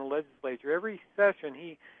was in the legislature. Every session,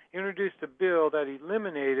 he introduced a bill that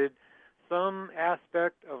eliminated some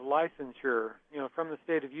aspect of licensure, you know, from the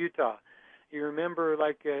state of Utah. You remember,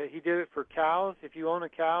 like, he did it for cows. If you own a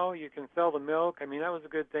cow, you can sell the milk. I mean, that was a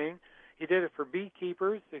good thing. He did it for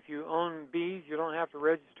beekeepers. If you own bees, you don't have to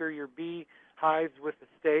register your bee hives with the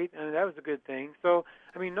state, and that was a good thing. So,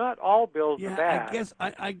 I mean, not all bills are bad. I guess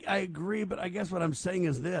I agree, but I guess what I'm saying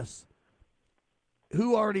is this.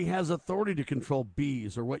 Who already has authority to control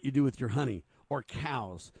bees or what you do with your honey or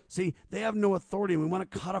cows? See, they have no authority, and we want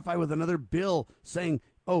to codify with another bill saying,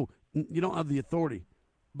 oh, you don't have the authority.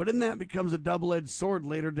 But then that becomes a double-edged sword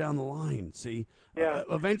later down the line, see? Yeah.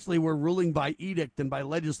 Eventually we're ruling by edict and by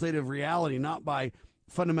legislative reality, not by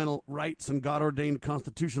fundamental rights and God-ordained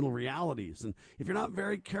constitutional realities. And if you're not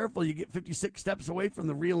very careful, you get 56 steps away from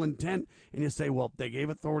the real intent, and you say, well, they gave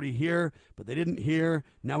authority here, but they didn't here.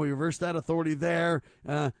 Now we reverse that authority there.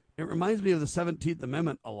 It reminds me of the 17th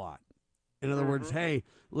Amendment a lot. In other words, hey,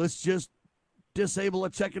 let's just disable a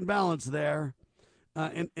check and balance there.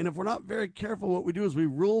 And if we're not very careful, what we do is we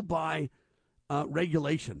rule by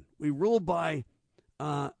regulation. We rule by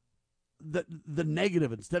the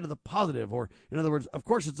negative instead of the positive. Or, in other words, of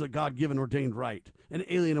course, it's a God-given ordained right, an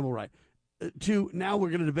alienable right. Now we're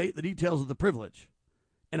going to debate the details of the privilege.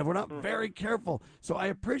 And if we're not very careful, so I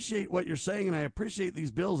appreciate what you're saying, and I appreciate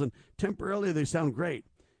these bills, and temporarily they sound great.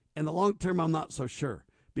 In the long term, I'm not so sure.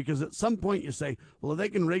 Because at some point you say, well, if they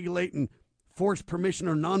can regulate and force permission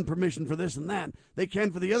or non-permission for this and that, they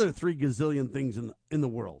can for the other 3 gazillion things in the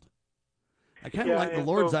world. I kind of like the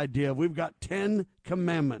Lord's idea of we've got 10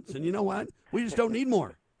 commandments, and you know what? We just don't need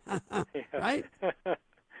more, right?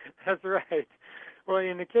 That's right. Well,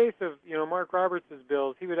 in the case of, you know, Mark Roberts'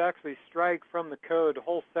 bills, he would actually strike from the code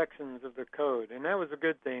whole sections of the code, and that was a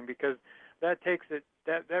good thing because that takes it,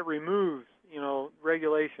 that removes, you know,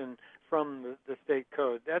 regulation from the state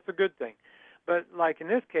code. That's a good thing. But like in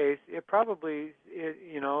this case, it probably, is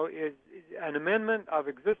an amendment of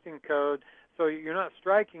existing code. So you're not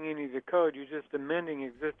striking any of the code, you're just amending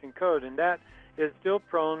existing code. And that is still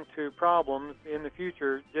prone to problems in the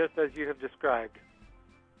future, just as you have described.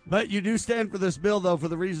 But you do stand for this bill, though, for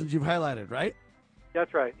the reasons you've highlighted, right?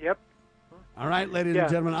 That's right, yep. All right, ladies and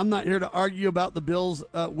gentlemen, I'm not here to argue about the bills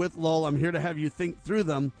with Lowell. I'm here to have you think through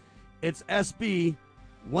them. It's SB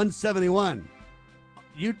 171.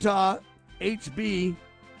 Utah HB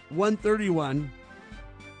 131,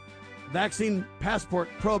 vaccine passport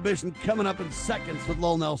prohibition, coming up in seconds with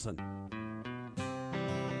Lowell Nelson.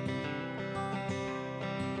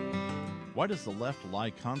 Why does the left lie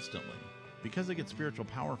constantly? Because they get spiritual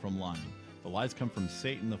power from lying. The lies come from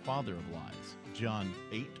Satan, the father of lies. John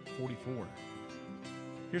 8:44.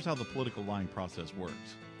 Here's how the political lying process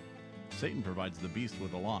works. Satan provides the beast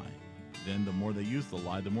with a lie. Then the more they use the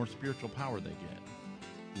lie, the more spiritual power they get.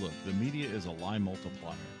 Look, the media is a lie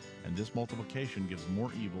multiplier, and this multiplication gives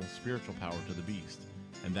more evil spiritual power to the beast,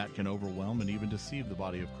 and that can overwhelm and even deceive the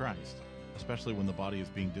body of Christ, especially when the body is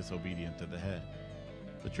being disobedient to the head.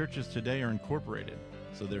 The churches today are incorporated,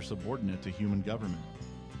 so they're subordinate to human government.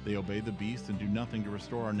 They obey the beast and do nothing to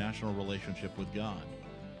restore our national relationship with God.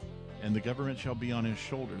 and the government shall be on his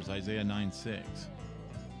shoulders, Isaiah 9:6.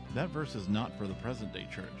 That verse is not for the present-day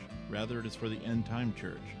church. Rather, it is for the end-time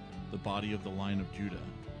church, the body of the line of Judah.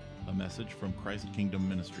 A message from Christ Kingdom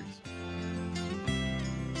Ministries.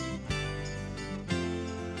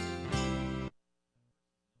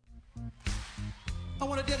 I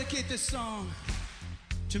want to dedicate this song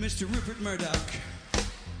to Mr. Rupert Murdoch.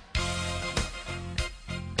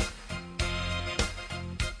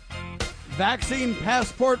 Vaccine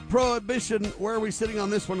passport prohibition. Where are we sitting on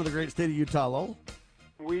this one of the great state of Utah, Lowell?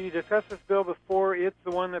 We discussed this bill before. It's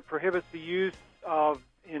the one that prohibits the use of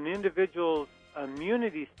an individual's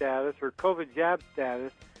immunity status or COVID jab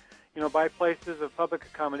status, by places of public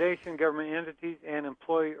accommodation, government entities, and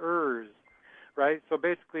employers, right? So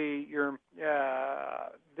basically,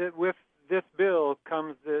 with this bill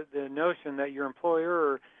comes the notion that your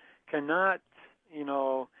employer cannot,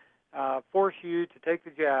 force you to take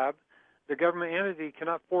the jab. The government entity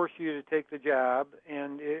cannot force you to take the jab,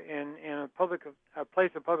 and a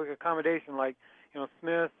place of public accommodation like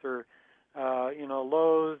Smith's or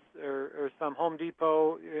Lowe's or some Home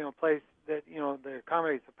Depot place that that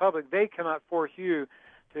accommodates the public, they cannot force you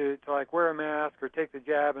to like wear a mask or take the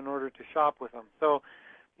jab in order to shop with them. So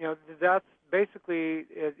that's basically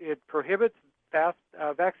it prohibits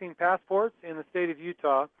vaccine passports in the state of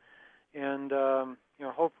Utah, and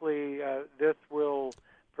hopefully this will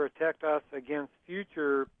protect us against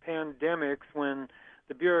future pandemics when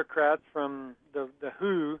the bureaucrats from the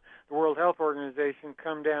WHO, the World Health Organization,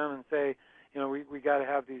 come down and say, we got to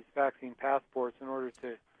have these vaccine passports in order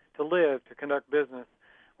to live, to conduct business.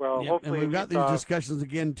 Well, hopefully, and we've got these discussions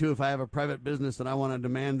again too. If I have a private business and I want to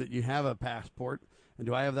demand that you have a passport, and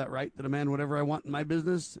do I have that right to demand whatever I want in my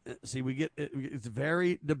business? See, it's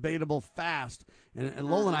very debatable fast. And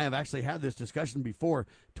Lowell and I have actually had this discussion before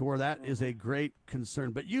to where that is a great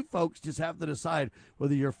concern. But you folks just have to decide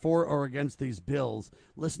whether you're for or against these bills.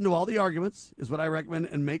 Listen to all the arguments is what I recommend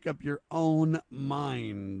and make up your own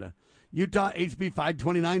mind. Utah HB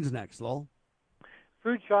 529 is next, Lowell.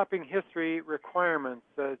 Food shopping history requirements.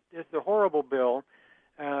 It's a horrible bill.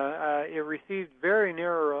 It received very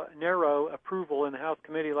narrow approval in the House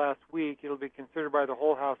committee last week. It'll be considered by the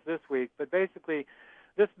whole House this week. But basically,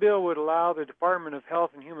 this bill would allow the Department of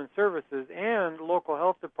Health and Human Services and local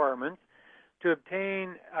health departments to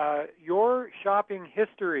obtain your shopping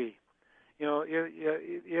history.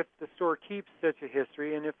 If the store keeps such a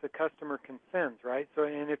history and if the customer consents, right? So,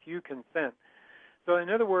 and if you consent. So,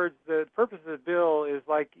 in other words, the purpose of the bill is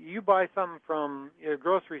like you buy something from a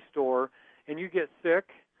grocery store and you get sick,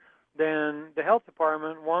 then the health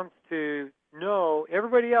department wants to know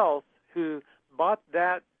everybody else who bought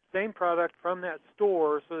that same product from that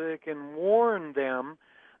store so they can warn them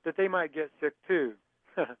that they might get sick too,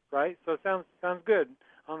 right? So it sounds good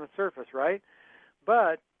on the surface, right?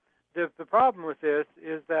 But the problem with this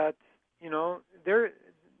is that,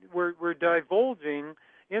 we're divulging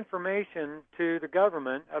information to the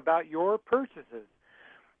government about your purchases.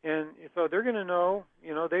 And so they're going to know,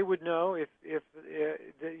 they would know if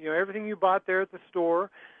everything you bought there at the store,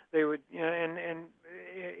 they would, and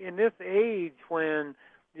in this age when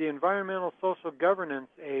the environmental social governance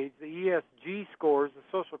age, the ESG scores, the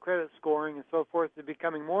social credit scoring and so forth, is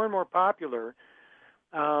becoming more and more popular,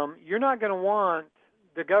 you're not going to want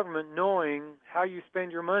the government knowing how you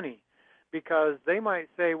spend your money, because they might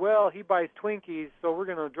say, well, he buys Twinkies, so we're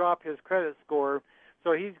going to drop his credit score,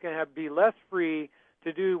 so he's going to be less free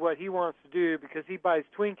to do what he wants to do because he buys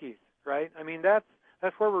Twinkies, right? I mean, that's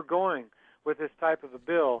where we're going with this type of a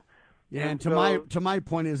bill. Yeah, and to my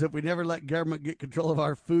point is, if we never let government get control of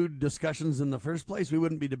our food discussions in the first place, we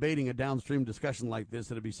wouldn't be debating a downstream discussion like this.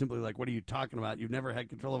 It'd be simply like, what are you talking about? You've never had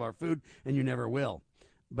control of our food, and you never will.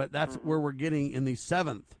 But that's where we're getting in the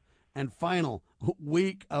 7th and final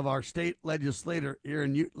week of our state legislative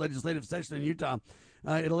session in Utah.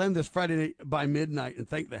 It'll end this Friday by midnight, and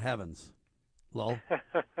thank the heavens. Lowell?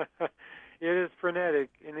 It is frenetic.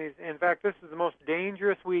 In fact, this is the most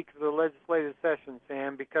dangerous week of the legislative session,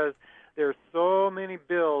 Sam, because there's so many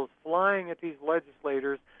bills flying at these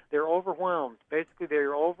legislators. They're overwhelmed. Basically,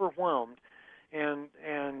 they're overwhelmed, and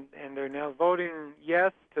they're now voting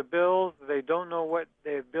yes to bills. They don't know what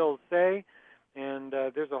the bills say, and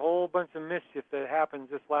there's a whole bunch of mischief that happens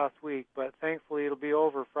this last week. But thankfully, it'll be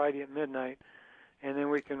over Friday at midnight. And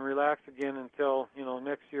then we can relax again until,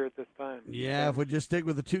 next year at this time. Yeah, if we just stick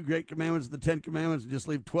with the 2 great commandments, the 10 commandments, and just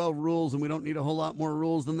leave 12 rules, and we don't need a whole lot more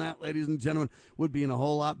rules than that, ladies and gentlemen, would be in a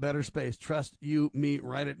whole lot better space. Trust you, me,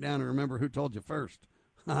 write it down, and remember who told you first.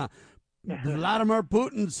 Vladimir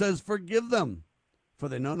Putin says, forgive them, for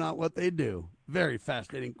they know not what they do. Very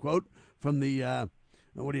fascinating quote from the,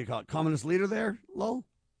 what do you call it, communist leader there, Lowell?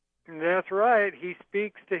 That's right. He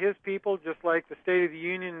speaks to his people just like the State of the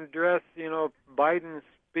Union address, Biden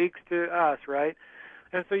speaks to us, right?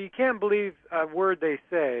 And so you can't believe a word they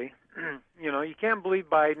say. You can't believe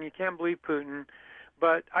Biden, you can't believe Putin.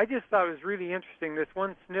 But I just thought it was really interesting, this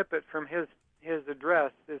one snippet from his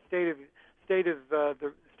address, the State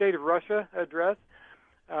of Russia address,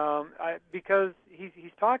 because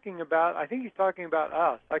he's talking about, I think he's talking about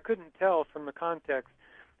us. I couldn't tell from the context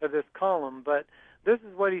of this column, but this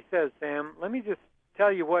is what he says, Sam. Let me just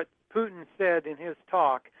tell you what Putin said in his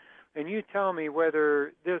talk, and you tell me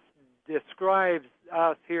whether this describes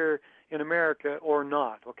us here in America or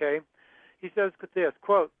not, okay? He says this,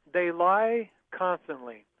 quote, "They lie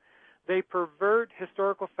constantly. They pervert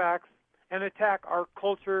historical facts and attack our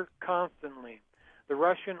culture constantly. The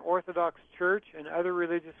Russian Orthodox Church and other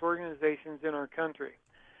religious organizations in our country.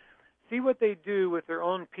 See what they do with their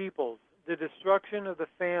own peoples, the destruction of the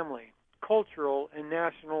family, cultural and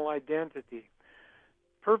national identity.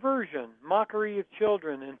 Perversion, mockery of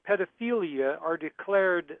children, and pedophilia are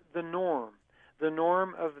declared the norm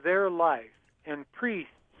of their life, and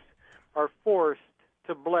priests are forced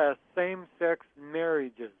to bless same-sex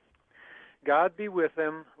marriages. God be with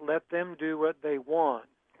them, let them do what they want."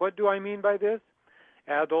 What do I mean by this?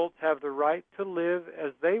 Adults have the right to live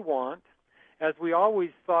as they want, as we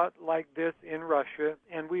always thought like this in Russia,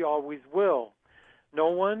 and we always will. No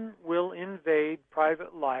one will invade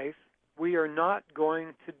private life. We are not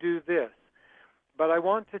going to do this. But I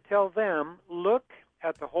want to tell them, look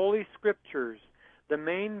at the Holy Scriptures, the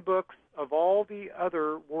main books of all the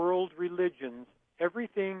other world religions.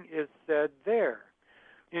 Everything is said there,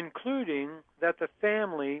 including that the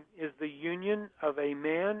family is the union of a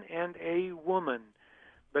man and a woman.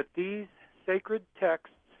 But these sacred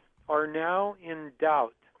texts are now in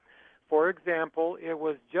doubt. For example, it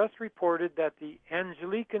was just reported that the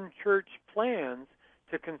Anglican Church plans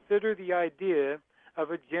to consider the idea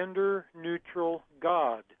of a gender-neutral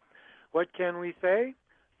God. What can we say?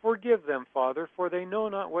 Forgive them, Father, for they know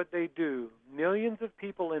not what they do. Millions of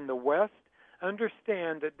people in the West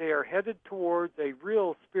understand that they are headed towards a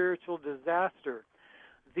real spiritual disaster.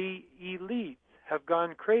 The elites have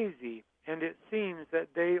gone crazy, and it seems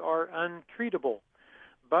that they are untreatable.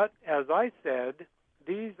 But, as I said,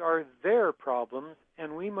 these are their problems,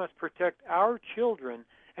 and we must protect our children,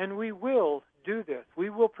 and we will do this.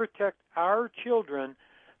 We will protect our children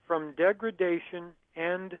from degradation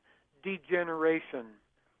and degeneration.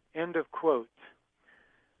 End of quote.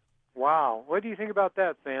 Wow. What do you think about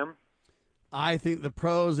that, Sam? I think the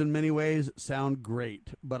pros in many ways sound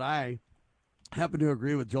great, but I happen to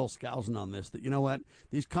agree with Joel Skousen on this, that, you know what,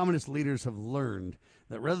 these communist leaders have learned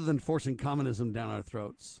that rather than forcing communism down our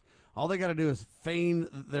throats, all they got to do is feign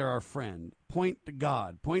that they're our friend, point to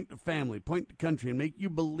God, point to family, point to country, and make you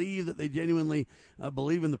believe that they genuinely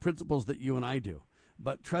believe in the principles that you and I do.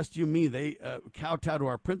 But trust you me, they kowtow to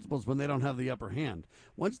our principles when they don't have the upper hand.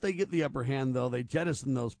 Once they get the upper hand, though, they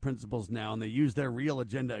jettison those principles now, and they use their real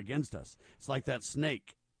agenda against us. It's like that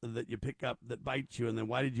snake that you pick up that bites you, and then,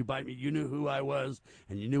 why did you bite me? You knew who I was,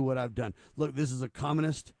 and you knew what I've done. Look, this is a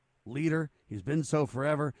communist leader. He's been so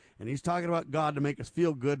forever, and he's talking about God to make us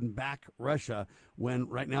feel good and back Russia when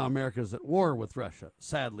right now America's at war with Russia,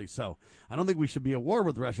 sadly so. I don't think we should be at war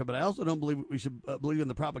with Russia, but I also don't believe we should believe in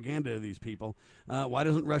the propaganda of these people. Why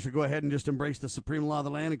doesn't Russia go ahead and just embrace the supreme law of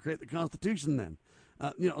the land and create the Constitution then?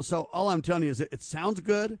 So all I'm telling you is it sounds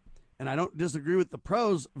good, and I don't disagree with the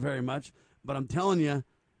pros very much, but I'm telling you,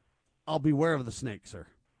 I'll beware of the snake, sir.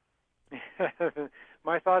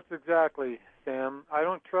 My thoughts exactly, Sam. I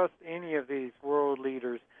don't trust any of these world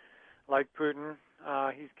leaders like Putin.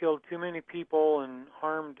 He's killed too many people and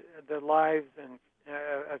harmed the lives and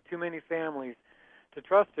of too many families to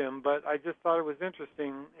trust him. But I just thought it was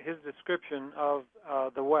interesting, his description of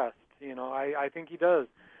the West. I think he does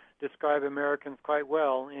describe Americans quite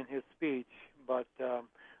well in his speech, but that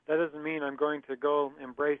doesn't mean I'm going to go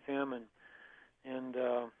embrace him and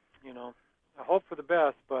I hope for the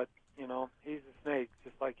best, but he's a snake,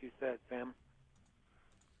 just like you said, Sam.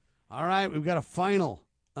 All right, we've got a final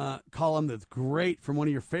column that's great from one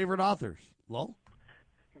of your favorite authors. Lowell?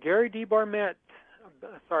 Gary D. Barnett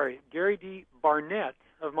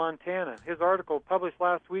of Montana. His article, published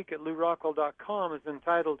last week at LouRockwell.com, is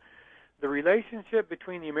entitled "The Relationship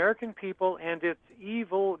Between the American People and Its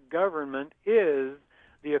Evil Government is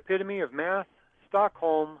the Epitome of Mass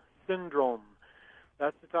Stockholm Syndrome."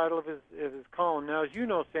 That's the title of his column. Now, as you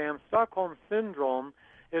know, Sam, Stockholm Syndrome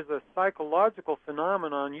is a psychological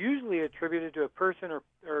phenomenon usually attributed to a person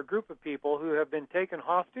or a group of people who have been taken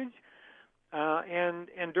hostage,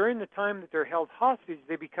 and during the time that they're held hostage,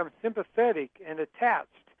 they become sympathetic and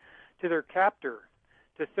attached to their captor,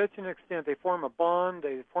 to such an extent, they form a bond,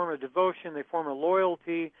 they form a devotion, they form a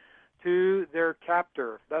loyalty to their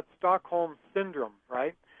captor. That's Stockholm Syndrome,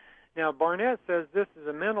 right? Now, Barnett says this is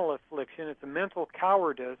a mental affliction. It's a mental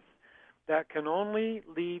cowardice that can only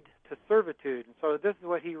lead to servitude. And so this is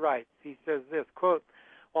what he writes. He says this, quote,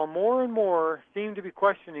 while more and more seem to be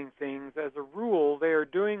questioning things, as a rule, they are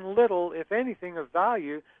doing little, if anything, of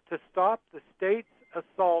value to stop the state's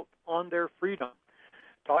assault on their freedom.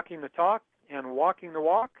 Talking the talk and walking the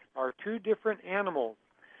walk are two different animals,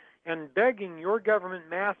 and begging your government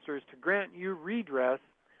masters to grant you redress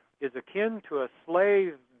is akin to a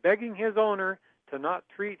slave begging his owner to not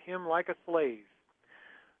treat him like a slave.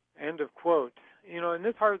 End of quote. You know, and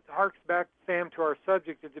this harks back, Sam, to our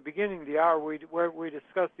subject at the beginning of the hour where we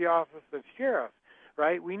discussed the office of sheriff,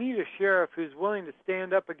 right? We need a sheriff who's willing to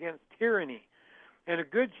stand up against tyranny. And a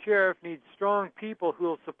good sheriff needs strong people who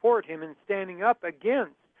will support him in standing up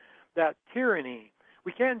against that tyranny.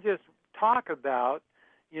 We can't just talk about,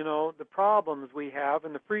 you know, the problems we have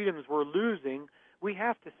and the freedoms we're losing. We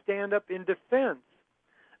have to stand up in defense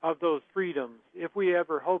of those freedoms if we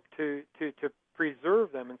ever hope to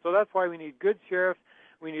preserve them. And so that's why we need good sheriffs.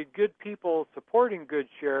 We need good people supporting good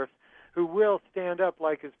sheriffs who will stand up,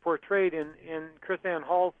 like is portrayed in Chris Ann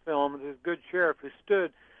Hall's film, this good sheriff who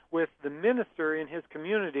stood with the minister in his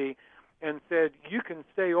community and said, you can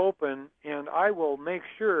stay open and I will make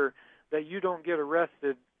sure that you don't get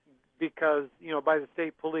arrested because, you know, by the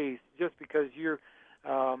state police just because you're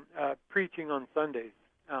preaching on Sundays.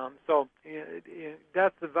 So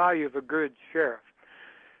that's the value of a good sheriff.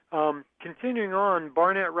 Continuing on,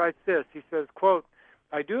 Barnett writes this. He says, quote,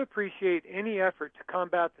 I do appreciate any effort to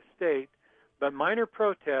combat the state, but minor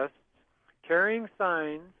protests, carrying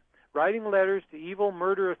signs, writing letters to evil,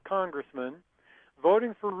 murderous congressmen,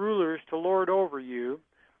 voting for rulers to lord over you,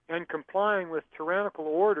 and complying with tyrannical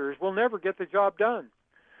orders will never get the job done.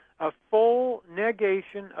 A full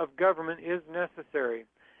negation of government is necessary,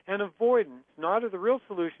 and avoidance, not of the real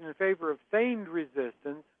solution in favor of feigned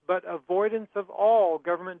resistance, but avoidance of all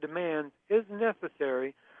government demands is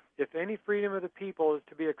necessary if any freedom of the people is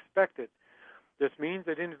to be expected. This means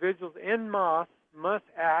that individuals en masse must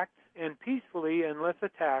act, and peacefully unless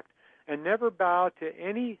attacked, and never bow to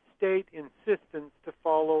any state insistence to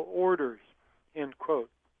follow orders, end quote.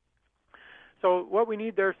 So what we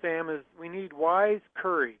need there, Sam, is we need wise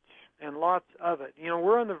courage and lots of it. You know,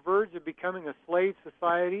 we're on the verge of becoming a slave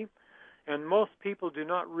society, and most people do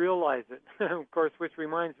not realize it, of course, which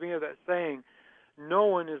reminds me of that saying, no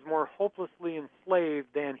one is more hopelessly enslaved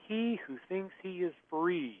than he who thinks he is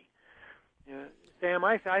free. Sam,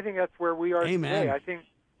 I think that's where we are Amen. today. I think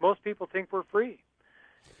most people think we're free.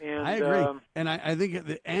 And, I agree. And I think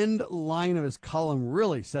the end line of his column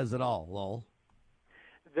really says it all, Lowell.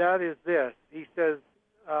 That is this. He says,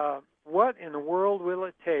 what in the world will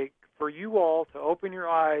it take for you all to open your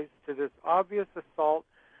eyes to this obvious assault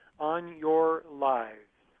on your lives?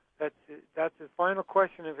 That's his final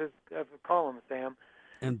question of the column, Sam.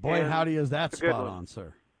 And boy, howdy is that spot on,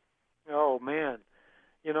 sir. Oh, man.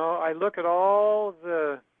 You know, I look at all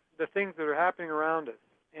the things that are happening around us,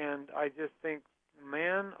 and I just think,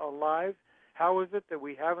 man alive, how is it that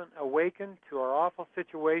we haven't awakened to our awful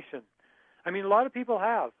situation? I mean, a lot of people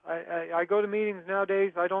have. I go to meetings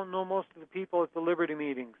nowadays. I don't know most of the people at the Liberty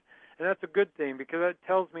meetings, and that's a good thing because that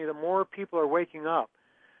tells me that more people are waking up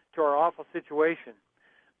to our awful situation.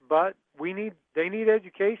 But they need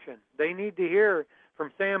education. They need to hear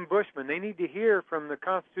from Sam Bushman. They need to hear from the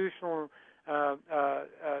Constitutional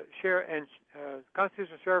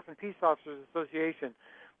Constitutional Sheriff and Peace Officers Association.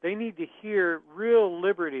 They need to hear real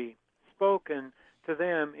liberty spoken to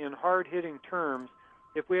them in hard-hitting terms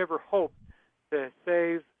if we ever hope to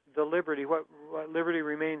save the liberty, what liberty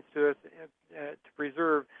remains to us to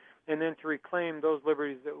preserve, and then to reclaim those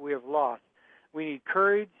liberties that we have lost. We need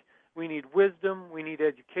courage, we need wisdom, we need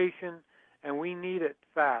education, and we need it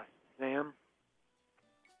fast, Sam.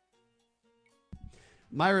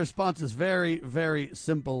 My response is very, very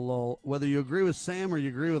simple, Lowell. Whether you agree with Sam or you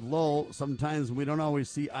agree with Lowell, sometimes we don't always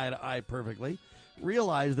see eye to eye perfectly.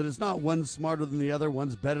 Realize that it's not one smarter than the other,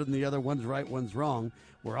 one's better than the other, one's right, one's wrong.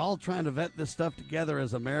 We're all trying to vet this stuff together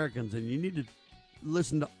as Americans, and you need to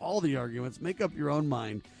listen to all the arguments, make up your own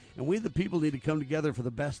mind, and we the people need to come together for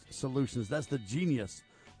the best solutions. That's the genius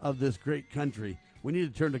of this great country. We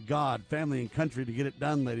need to turn to God, family, and country to get it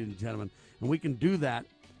done, ladies and gentlemen, and we can do that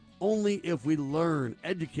only if we learn,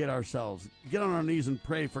 educate ourselves, get on our knees and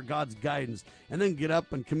pray for God's guidance, and then get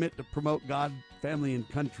up and commit to promote God, family, and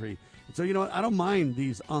country. And so, you know what? I don't mind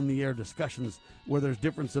these on-the-air discussions where there's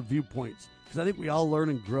difference of viewpoints, because I think we all learn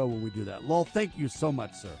and grow when we do that. Lowell, thank you so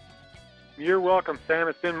much, sir. You're welcome, Sam.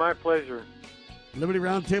 It's been my pleasure.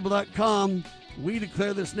 LibertyRoundtable.com. We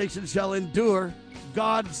declare this nation shall endure.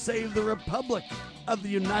 God save the Republic of the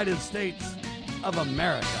United States of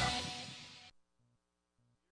America.